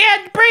God, you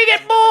can't bring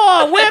it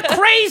more. We're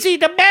crazy.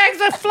 The bags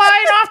are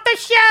flying off the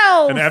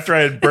shelf. And after I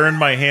had burned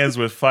my hands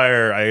with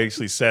fire, I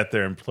actually sat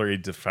there and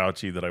prayed to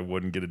Fauci that I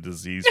wouldn't get a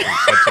disease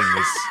from touching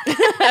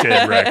this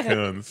dead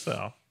raccoon.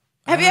 So,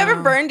 Have you ever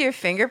burned your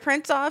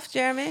fingerprints off,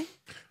 Jeremy?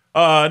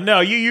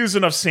 no, you use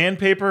enough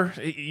sandpaper.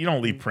 You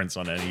don't leave prints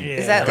on any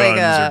Is that guns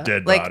like or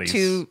dead like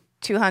bodies.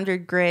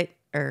 200 grit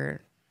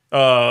or?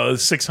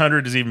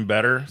 600 is even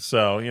better.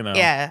 So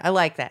Yeah, I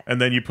like that.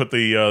 And then you put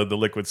the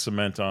liquid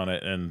cement on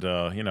it, and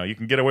you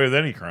can get away with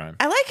any crime.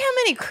 I like how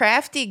many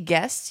crafty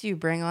guests you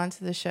bring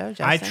onto the show,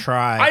 Justin. I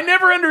try. I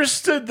never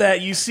understood that.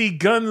 You see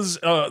guns,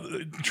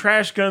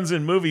 trash guns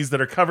in movies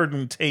that are covered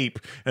in tape,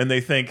 and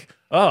they think,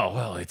 "Oh,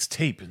 well, it's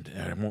tape, and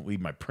I won't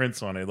leave my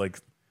prints on it." Like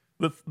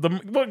the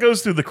what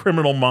goes through the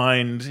criminal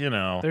mind,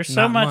 There's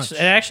so Not much. much.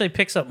 It actually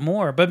picks up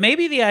more. But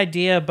maybe the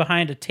idea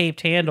behind a taped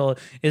handle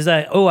is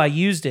that, I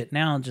used it.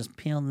 Now I'll just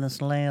peel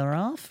this layer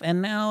off,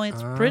 and now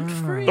it's print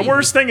free. The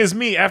worst thing is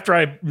me after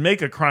I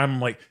make a crime.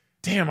 I'm like,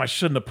 damn, I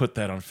shouldn't have put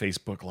that on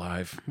Facebook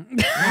Live. Why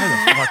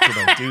the fuck did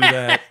I do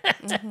that?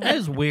 That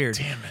is weird.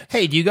 Damn it.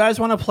 Hey, do you guys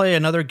want to play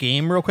another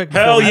game real quick?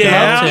 Hell before we yeah.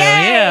 get out? Yay!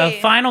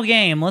 Yeah, final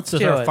game. Let's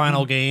This do is our it.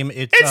 final game.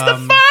 It's It's the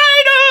final game.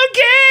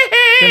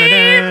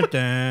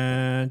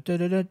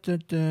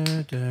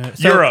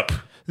 So, You're up.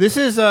 This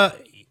is I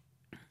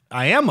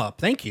am up.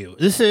 Thank you.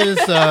 This is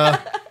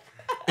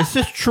it's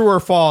just true or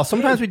false.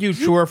 Sometimes we do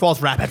true or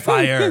false rapid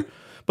fire,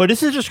 but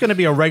this is just going to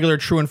be a regular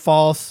true and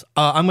false.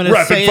 I'm going to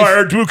Rapid say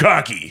fire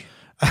Dukaki.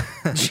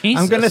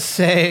 I'm going to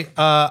say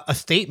a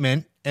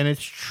statement, and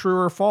it's true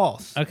or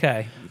false.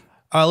 Okay.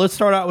 Let's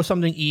start out with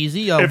something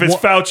easy. If it's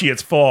Fauci,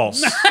 it's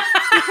false.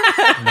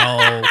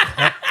 No,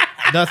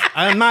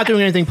 I'm not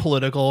doing anything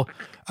political.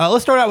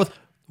 Let's start out with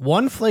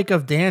one flake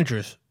of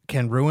dandruff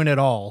can ruin it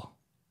all.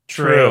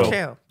 True.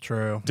 True.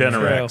 True.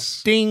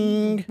 Denerex.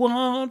 Ding.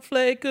 One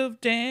flake of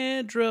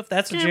dandruff.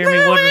 That's a Jeremy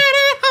Woodruff.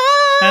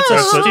 That's a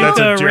That's a Stuka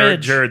Jared,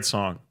 Ridge. Jared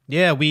song.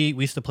 Yeah, we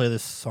used to play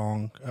this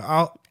song.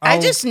 I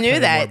just tell knew you more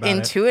that about it.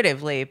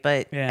 intuitively,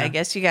 but Yeah. I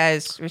guess you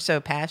guys were so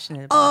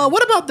passionate about it.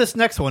 What about this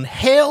next one?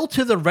 Hail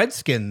to the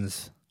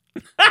Redskins.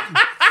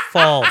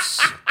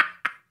 False.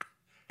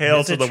 Hail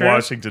Is to it the true?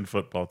 Washington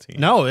football team.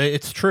 No,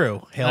 it's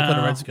true. Hail to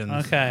the Oh,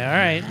 Redskins. Okay. All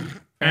right.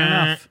 Fair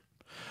enough.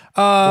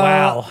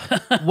 Wow.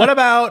 What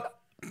about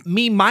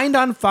me mind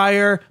on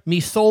fire, me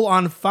soul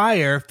on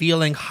fire,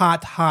 feeling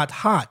hot, hot,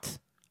 hot?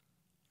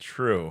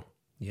 True.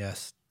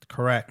 Yes,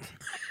 correct.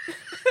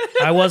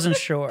 I wasn't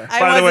sure.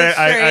 By the way,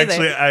 wasn't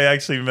sure either. I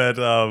actually met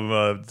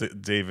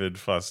David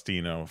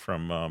Faustino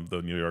from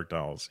the New York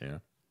Dolls. Yeah,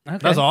 Okay.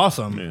 That's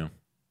awesome. yeah.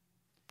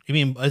 You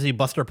mean, is he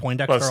Buster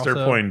Poindexter? Buster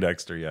also?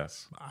 Poindexter,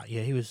 yes,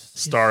 Yeah, he was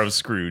star of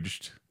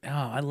Scrooged. Oh,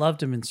 I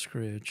loved him in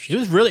Scrooge.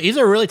 He's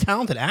a really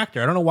talented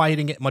actor. I don't know why he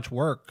didn't get much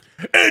work.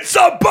 It's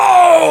a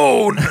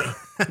bone.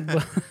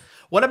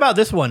 What about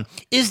this one?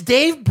 Is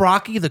Dave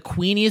Brocky the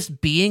queeniest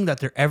being that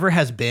there ever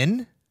has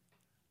been?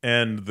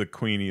 And the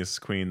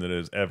queeniest queen that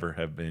has ever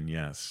have been,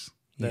 yes.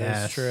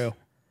 That is true.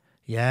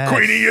 Yes.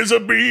 Queenie is a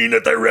bean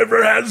that there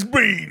ever has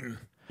been.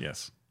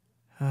 Yes.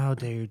 How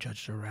dare you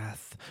judge the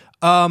wrath?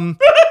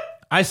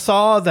 I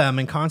saw them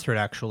in concert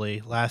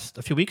actually a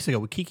few weeks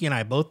ago. Kiki and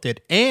I both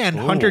did, and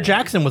Hunter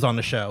Jackson was on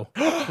the show.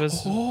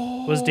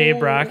 Was Dave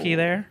Brocky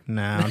there?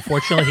 No,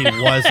 unfortunately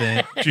he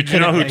wasn't. Did you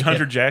know who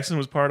Hunter Jackson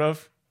was part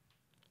of?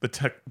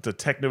 The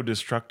Techno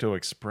Destructo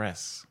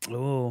Express.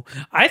 Oh,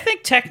 I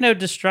think Techno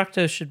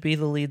Destructo should be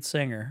the lead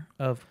singer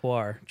of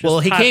Guar. Just Well,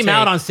 he hot came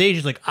out take. on stage.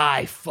 He's like,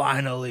 "I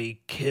finally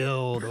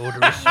killed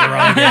Odorous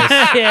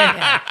Cerungus."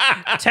 Yeah.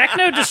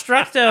 Techno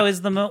Destructo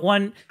is the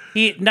one.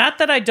 Not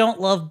that I don't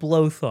love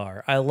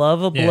Blothar. I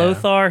love a Yeah.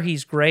 Blothar.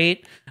 He's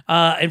great.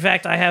 In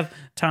fact, I have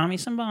Tommy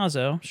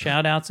Sambazo.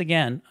 Shout outs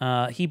again.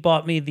 He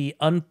bought me the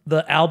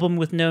album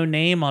with no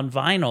name on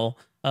vinyl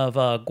of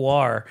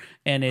Guar,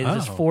 and it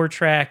is 4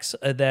 tracks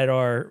that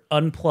are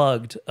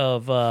unplugged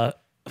of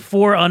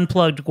 4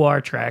 unplugged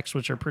Guar tracks,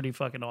 which are pretty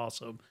fucking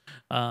awesome.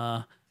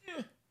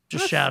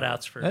 Just shout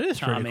outs for that is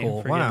pretty Tommy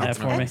cool. for Wow. getting that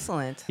for me.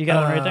 Excellent. You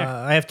got one right there.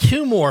 I have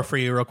 2 more for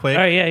you, real quick.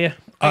 All right, yeah.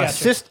 I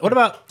got you. What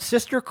about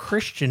Sister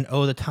Christian?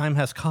 Oh, the time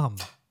has come.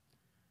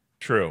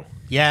 True.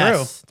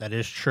 Yes, that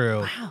is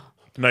true.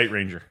 Night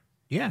Ranger.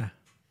 Yeah,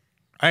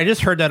 I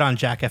just heard that on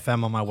Jack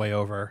FM on my way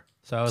over,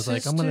 so I was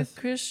like, I'm gonna.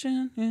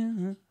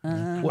 Christian.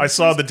 I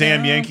saw the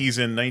damn Yankees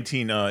in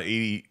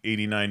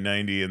 1989,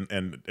 90,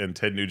 and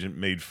Ted Nugent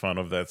made fun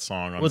of that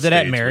song. On Was it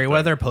at stage with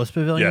Meriwether them. Post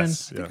Pavilion?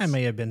 Yes, I think yes. I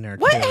may have been there.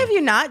 What too. have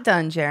you not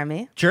done,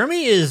 Jeremy?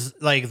 Jeremy is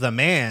like the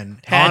man.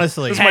 Had-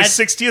 honestly, It was my Had-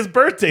 60th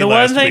birthday the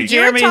last one thing week.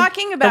 Jeremy- You were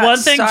talking the about one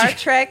thing Star Jer-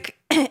 Trek,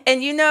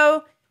 and you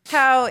know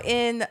how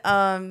in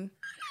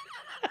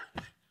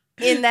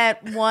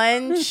that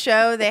one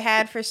show they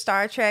had for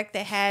Star Trek,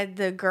 they had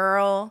the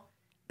girl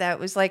that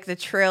was like the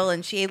Trill,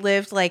 and she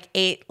lived like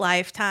 8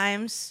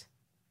 lifetimes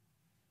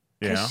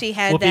because Yeah. she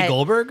had Whoopi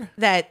Goldberg.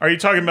 that. Are you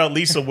talking about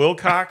Lisa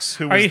Wilcox,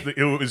 who Are was you-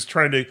 who was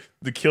trying to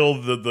kill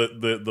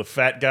the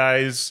fat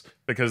guys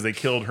because they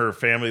killed her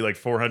family like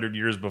 400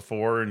 years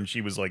before, and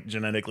she was like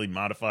genetically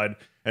modified,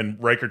 and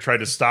Riker tried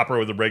to stop her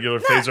with a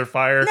regular phaser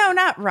fire? No,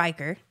 not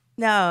Riker.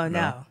 No.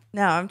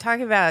 I'm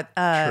talking about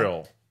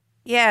Trill.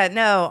 Yeah,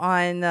 no,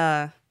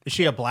 on Is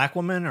she a black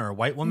woman or a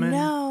white woman?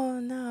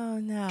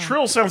 no.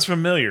 Trill sounds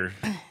familiar.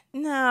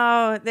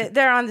 No,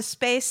 they're on the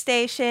space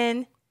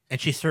station. And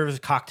she serves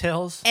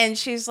cocktails. And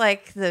she's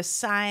like the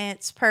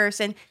science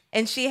person,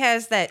 and she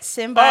has that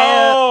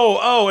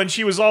symbiote. And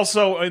she was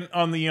also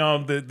on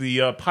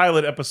the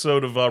pilot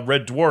episode of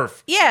Red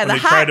Dwarf. Yeah, when the they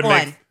hot tried to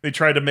one. Make, they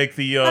tried to make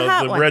the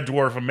hot one. Red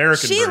Dwarf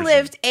American She version.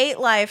 lived 8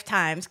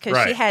 lifetimes because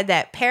she Right. had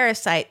that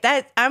parasite.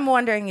 That I'm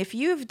wondering if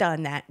you've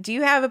done that. Do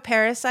you have a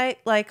parasite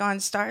like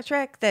on Star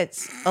Trek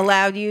that's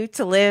allowed you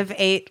to live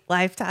 8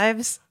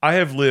 lifetimes? I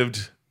have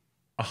lived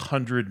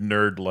 100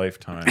 nerd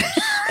lifetimes.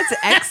 That's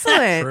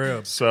excellent.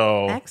 True.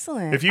 So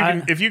Excellent. If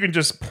you can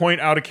just point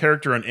out a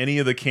character on any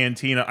of the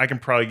Cantina, I can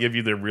probably give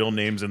you their real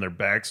names and their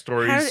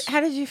backstories.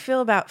 How did you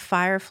feel about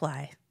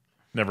Firefly?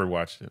 Never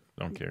watched it.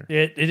 Don't care.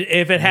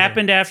 If it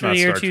happened after not the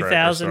year Star Trek or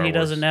 2000, Star he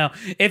doesn't know.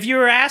 If you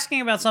were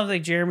asking about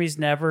something Jeremy's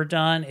never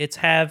done, it's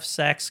have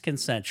sex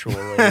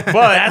consensually. But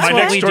That's my what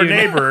next we door do.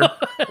 neighbor,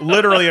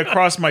 literally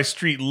across my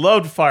street,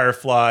 loved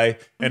Firefly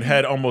and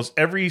had almost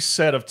every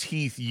set of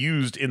teeth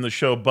used in the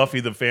show Buffy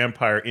the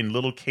Vampire in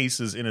little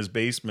cases in his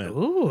basement.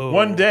 Ooh.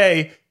 One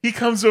day, he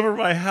comes over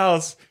my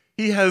house.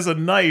 He has a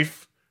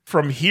knife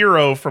from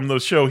Hero from the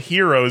show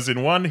Heroes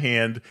in one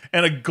hand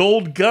and a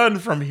gold gun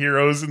from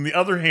Heroes in the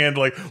other hand.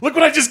 Like, look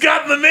what I just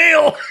got in the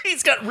mail.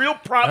 He's got real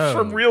props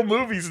from real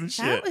movies and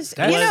shit. That was,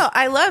 That's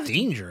I loved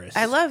dangerous.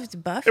 I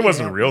loved Buffy. It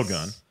wasn't a That real was-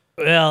 gun.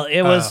 Well,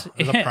 it was.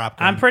 it was a prop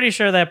gun. I'm pretty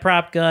sure that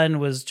prop gun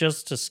was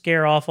just to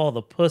scare off all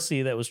the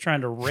pussy that was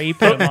trying to rape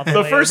him. On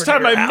The way first over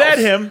time to I your met house.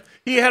 him,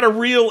 he had a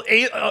real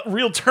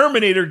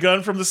Terminator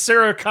gun from the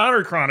Sarah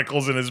Connor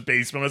Chronicles in his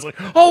basement. I was like,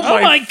 oh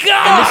my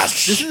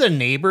gosh! This is a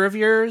neighbor of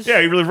yours?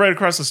 Yeah, he lived right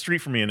across the street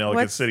from me in Ellicott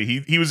What's-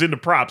 City. He was into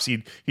props.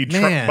 He'd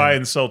Man. buy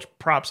and sell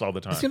props all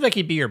the time. That seems like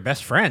he'd be your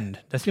best friend.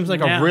 That seems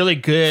like Yeah. a really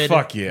good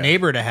Fuck yeah.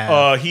 neighbor to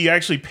have. He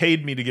actually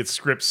paid me to get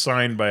scripts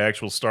signed by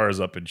actual stars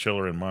up in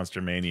Chiller and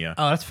Monster Mania.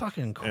 Oh, that's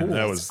fucking cool. And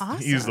that was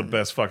That's he's the awesome.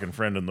 best fucking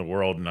friend in the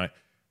world.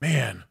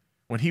 And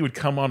when he would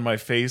come on my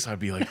face, I'd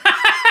be like,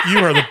 "You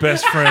are the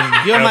best friend.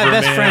 You're my ever,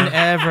 best man. friend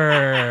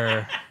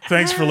ever.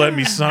 Thanks for letting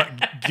me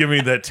give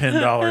me that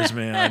 $10,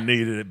 man. I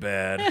needed it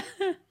bad."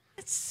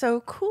 That's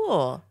so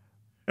cool.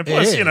 And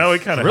plus, is. it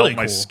kind of Really helped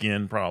my cool.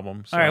 skin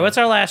problems. All right, what's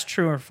our last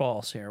true or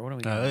false here? What do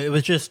we got? It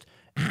was just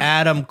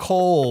Adam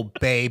Cole,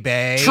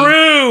 baby.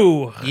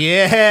 True.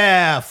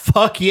 Yeah,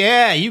 fuck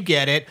yeah, you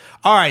get it.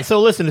 All right, so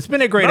listen, it's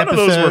been a great None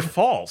episode. of those were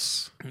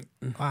false.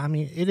 I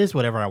mean, it is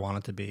whatever I want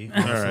it to be.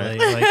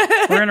 Honestly.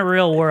 We're in a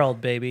real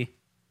world, baby.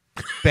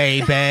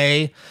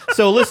 Baby.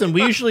 So listen,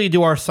 we usually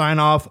do our sign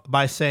off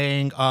by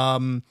saying,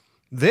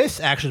 this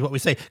actually is what we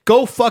say.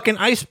 Go fucking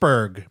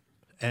iceberg.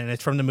 And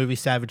it's from the movie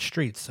Savage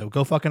Streets. So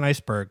go fucking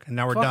iceberg. And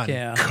now we're done.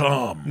 Yeah.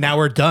 Come, Now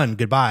we're done.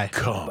 Goodbye.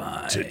 come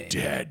to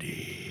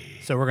daddy.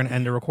 So we're going to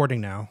end the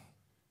recording now.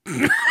 That's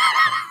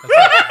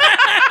it.